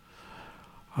refused.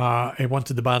 He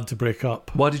wanted the band to break up.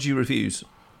 Why did you refuse?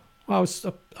 I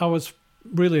was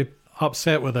really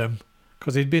upset with him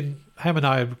because him and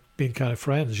I had been kind of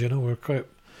friends, you know.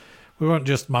 We weren't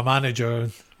just my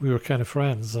manager, we were kind of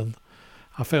friends, and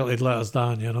I felt he'd let us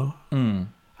down, you know.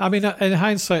 I mean, in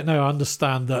hindsight now, I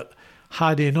understand that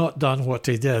had he not done what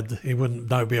he did, he wouldn't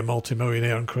now be a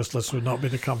multimillionaire, and Chrysalis would not be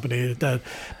the company he did.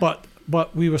 But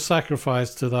we were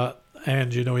sacrificed to that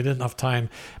end, you know. He didn't have time.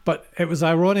 But it was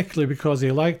ironically because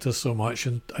he liked us so much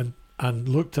and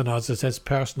looked on us as his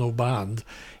personal band,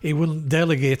 he wouldn't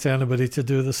delegate anybody to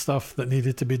do the stuff that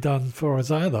needed to be done for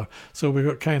us either. So we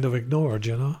got kind of ignored,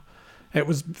 you know. It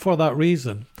was for that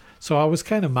reason. So I was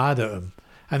kind of mad at him.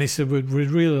 And he said, we'd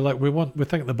really like, we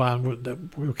think the band,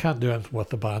 we can't do anything with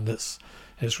the band. It's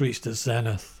reached its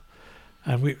zenith.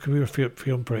 And we were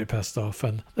feeling pretty pissed off.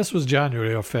 And this was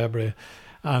January or February.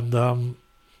 And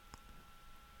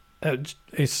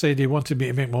he said he wanted me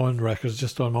to make my own records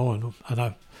just on my own.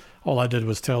 And all I did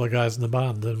was tell the guys in the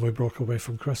band, and we broke away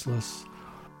from Chrysalis.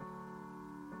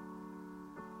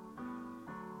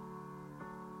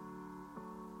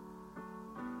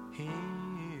 Here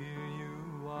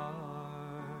you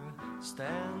are,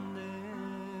 standing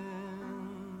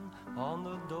on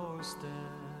the doorstep,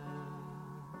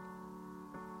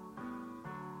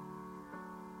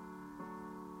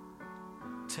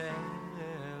 telling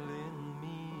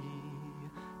me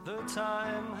the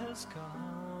time has come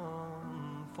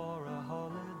for a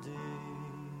holiday.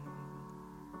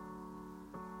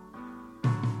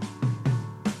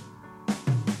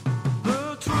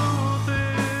 The truth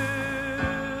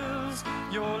is,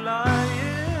 you're lying,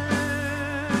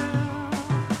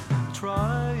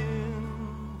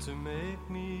 trying to make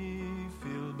me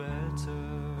feel better.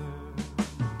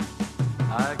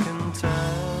 I can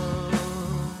tell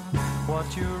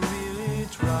what you're really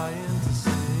trying to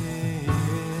say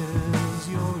is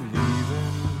you're leaving.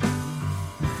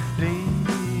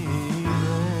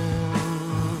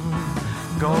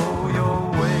 Go your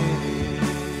way,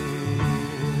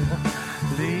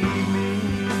 leave me,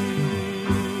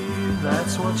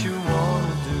 that's what you want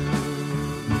to do,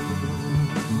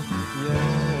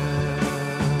 yeah.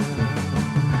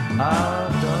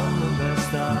 I've done the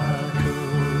best I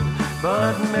could,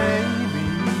 but maybe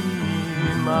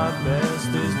my best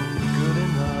isn't good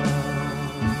enough.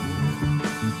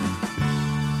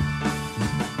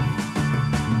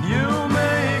 You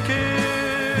make it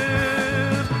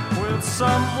with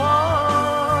someone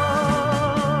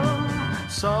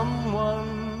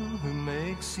who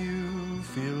makes you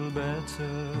feel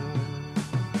better.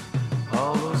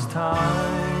 All those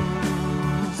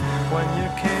times when you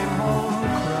came home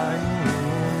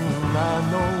crying, I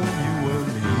know you were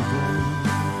leaving.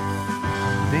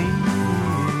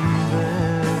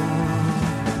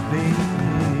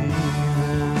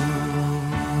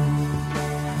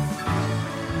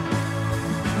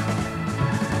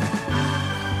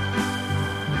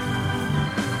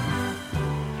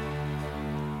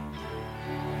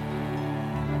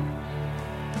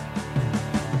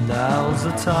 Now's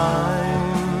the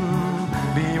time,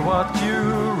 be what you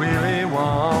really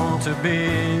want to be,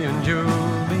 and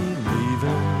you'll be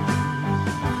leaving.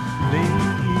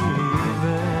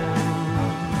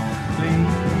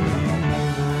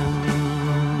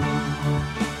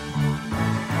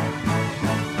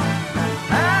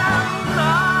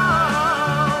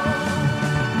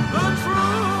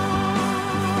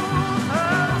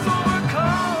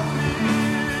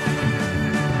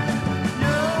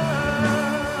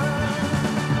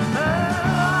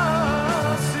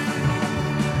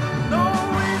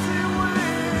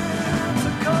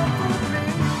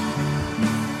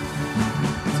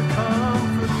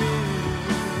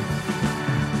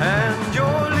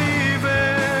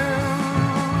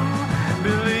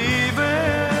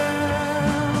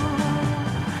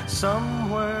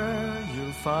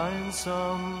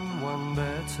 Someone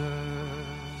better.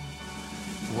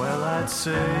 Well, I'd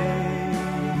say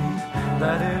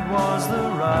that it was the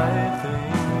right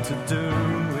thing to do,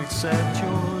 except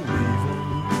you're leaving.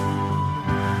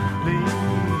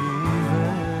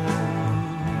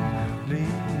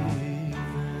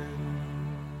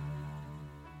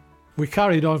 We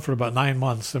carried on for about 9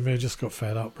 months, and we just got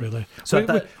fed up, really. So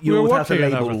we were working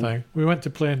on everything. We went to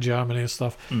play in Germany and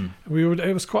stuff.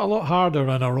 It was quite a lot harder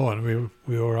on our own.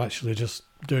 We were actually just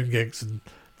doing gigs and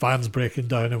vans breaking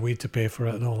down, and we had to pay for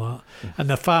it and all that. And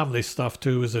the family stuff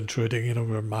too was intruding. You know,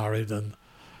 we were married, and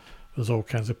there's all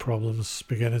kinds of problems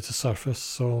beginning to surface.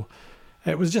 So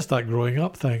it was just that growing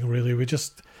up thing, really. We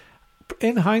just,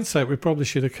 in hindsight, we probably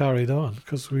should have carried on,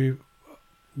 because we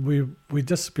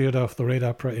disappeared off the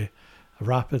radar pretty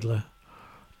rapidly.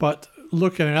 But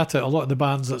looking at it, a lot of the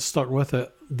bands that stuck with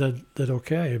it did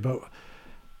okay. But,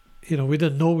 you know, we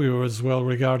didn't know we were as well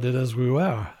regarded as we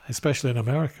were, especially in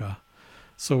America.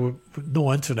 So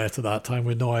no internet at that time,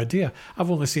 with no idea. I've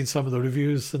only seen some of the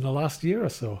reviews in the last year or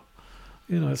so.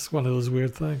 You know, it's one of those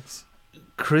weird things.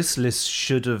 Chrysalis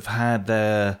should have had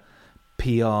their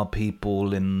PR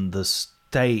people in the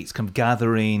States come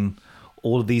gathering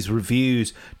all of these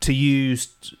reviews to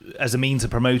use as a means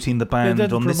of promoting the band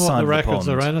on this side of the pond. They didn't promote the records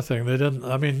or anything. They didn't.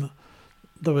 I mean,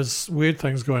 there was weird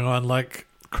things going on. Like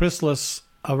Chrysalis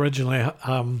originally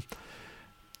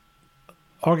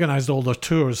organised all their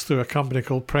tours through a company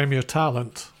called Premier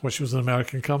Talent, which was an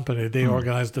American company. They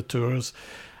organised the tours.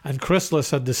 And Chrysalis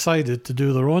had decided to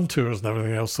do their own tours and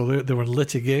everything else, so they were in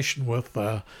litigation with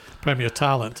Premier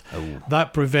Talent. Oh.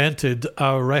 That prevented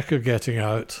our record getting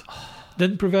out.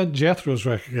 Didn't prevent Jethro's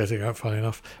record getting out, funny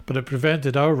enough, but it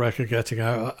prevented our record getting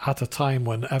out at a time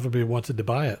when everybody wanted to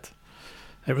buy it.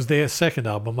 It was their second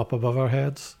album, Up Above Our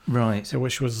Heads, right?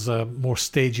 Which was a more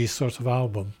stagey sort of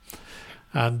album.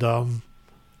 And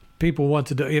people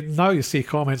wanted to... Now you see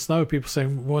comments now, people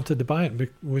saying we wanted to buy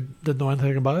it, we didn't know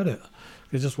anything about it.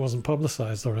 It just wasn't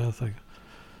publicised or anything.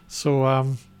 So, I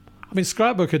mean,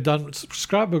 Scrapbook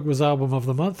was album of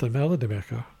the month in Melody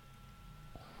Maker.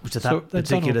 Which at that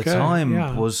particular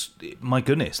time was, my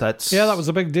goodness, that's... Yeah, that was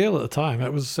a big deal at the time.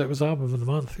 It was album of the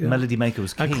month. Yeah. Melody Maker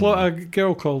was king. And a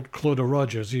girl called Clodagh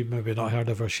Rogers, you maybe not heard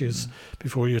of her, she's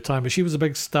before your time, but she was a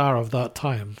big star of that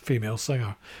time, female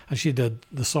singer. And she did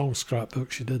the song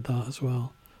Scrapbook, she did that as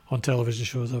well, on television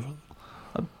shows, everything.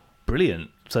 Brilliant.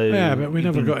 So yeah, but we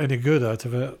never got any good out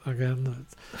of it again.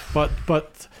 But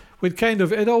we'd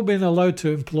it'd all been allowed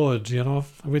to implode, you know.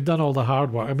 We'd done all the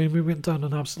hard work. I mean, we went down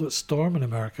an absolute storm in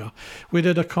America. We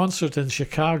did a concert in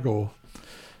Chicago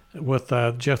with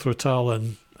Jethro Tull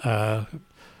and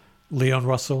Leon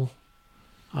Russell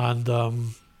and,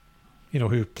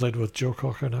 who played with Joe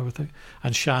Cocker and everything,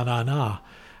 and Sha Na Na.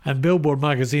 And Billboard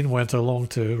magazine went along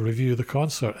to review the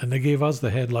concert, and they gave us the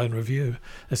headline review.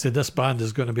 They said, this band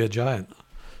is going to be a giant.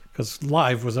 Because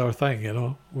live was our thing, you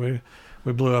know. We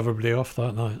blew everybody off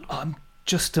that night. I'm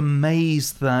just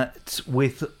amazed that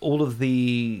with all of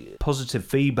the positive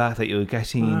feedback that you were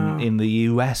getting in the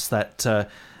US, that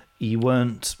you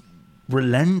weren't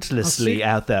relentlessly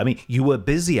out there. I mean, you were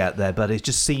busy out there, but it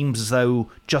just seems as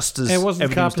though just as it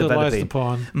wasn't capitalised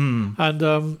upon.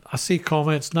 And I see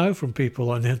comments now from people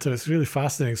on the internet. It's really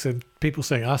fascinating. People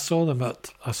saying, I saw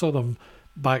them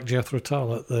back Jethro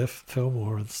Tull at the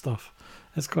Fillmore and stuff.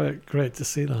 It's quite great to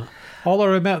see that. All I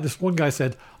remember, this one guy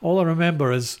said, all I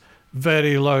remember is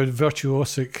very loud,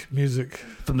 virtuosic music.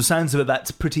 From the sounds of it,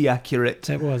 that's pretty accurate.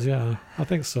 It was, yeah. I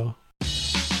think so.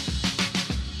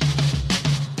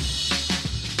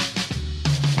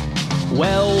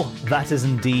 Well, that is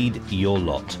indeed your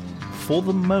lot. For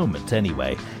the moment,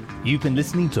 anyway. You've been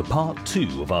listening to part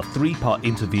 2 of our 3-part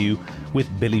interview with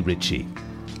Billy Ritchie.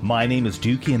 My name is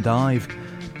Dukey and I've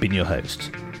been your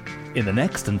host. In the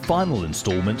next and final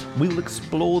instalment, we'll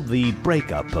explore the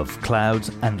breakup of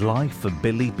Clouds and life for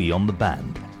Billy beyond the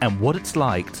band, and what it's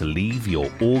like to leave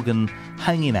your organ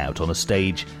hanging out on a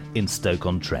stage in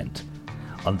Stoke-on-Trent.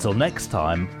 Until next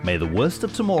time, may the worst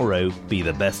of tomorrow be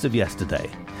the best of yesterday.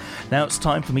 Now it's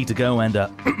time for me to go and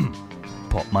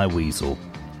pop my weasel.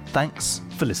 Thanks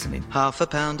for listening. Half a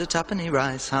pound of tuppenny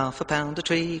rice, half a pound of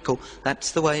treacle.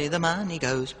 That's the way the money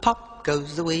goes. Pop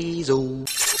goes the weasel.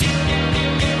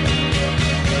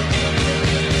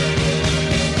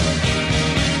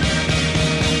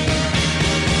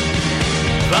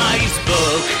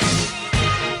 Facebook.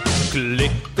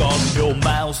 Click on your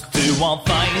mouse to our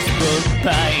Facebook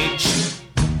page.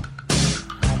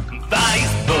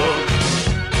 Facebook.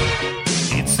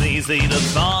 It's easy to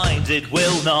find, it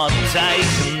will not take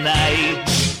an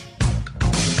age.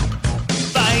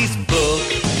 Facebook.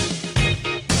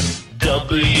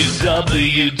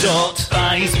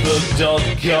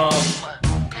 www.facebook.com/.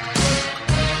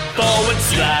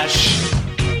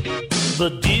 The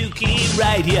Dukey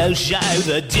Radio Show,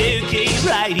 the Dukey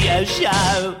Radio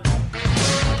Show.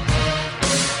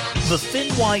 The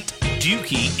thin white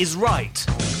Dukey is right.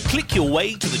 Click your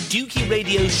way to the Dukey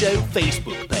Radio Show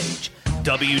Facebook page.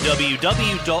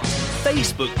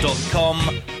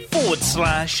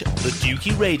 www.facebook.com/The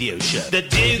Dukey Radio Show. The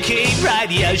Dukey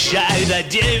Radio Show, the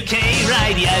Dukey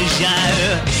Radio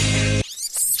Show.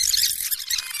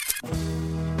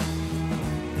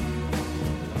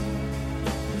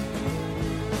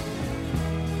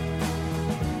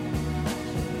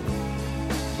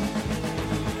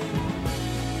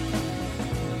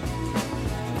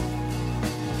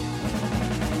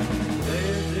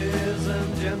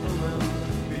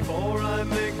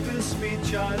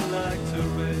 I'd like to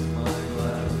raise my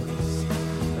glass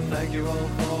and thank you all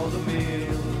for the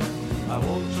meal. I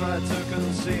won't try to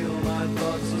conceal my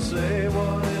thoughts or say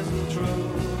what isn't true,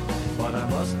 but I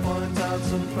must point out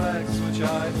some facts which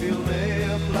I feel may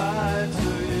apply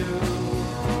to you.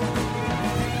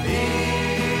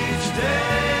 Each day,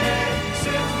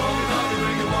 since morning on the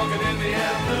ring and walking in the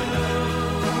afternoon,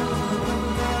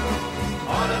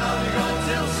 on and on you go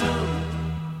till soon.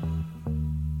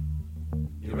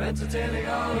 You're entertaining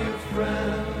all your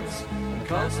friends and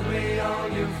constantly on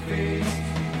your feet.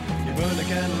 You burn a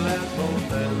candle at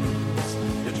both ends.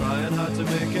 You're trying hard to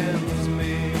make ends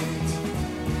meet.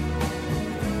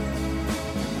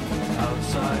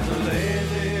 Outside the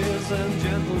ladies and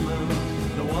gentlemen,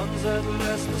 the ones at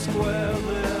Leicester Square,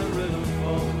 they're in a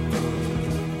phone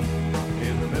booth.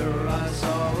 In the mirror I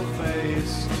saw a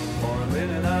face. For a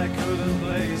minute I couldn't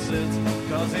place it,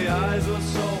 'cause the eyes were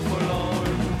so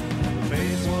forlorn. The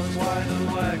face was white and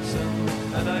waxen,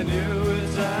 and I knew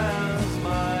it as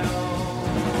my own.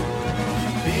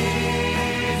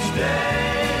 Each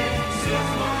day, since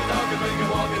morning dog and drink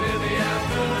and walking in the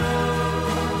afternoon,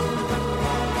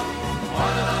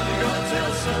 on and on you go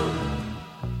till soon.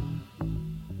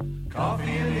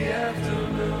 Coffee in the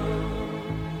afternoon,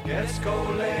 gets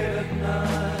cold late at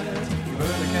night. You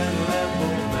burn a candle at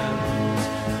both ends,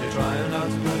 you're trying not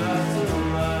to put out the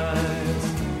light.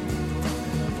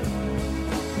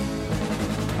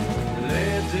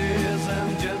 Ladies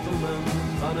and gentlemen,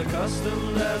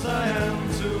 unaccustomed as I am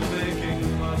to making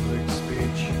public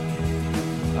speech,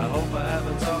 I hope I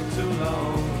haven't talked too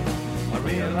long. I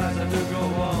realize I do go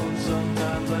on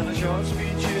sometimes, and a short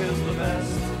speech is the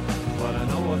best. But I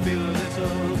know I feel a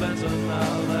little better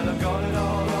now that I've got it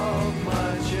all off my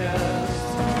chest.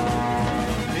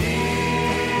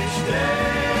 Each day,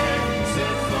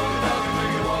 since long dog and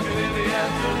drink and walking in the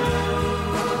afternoon,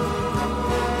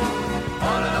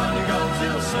 on and on you go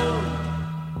till soon.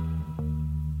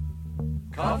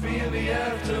 Coffee in the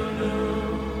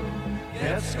afternoon,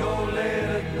 gets cold late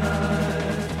at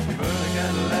night. You burn a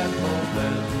candle at both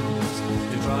ends,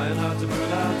 you're trying hard to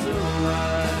put out the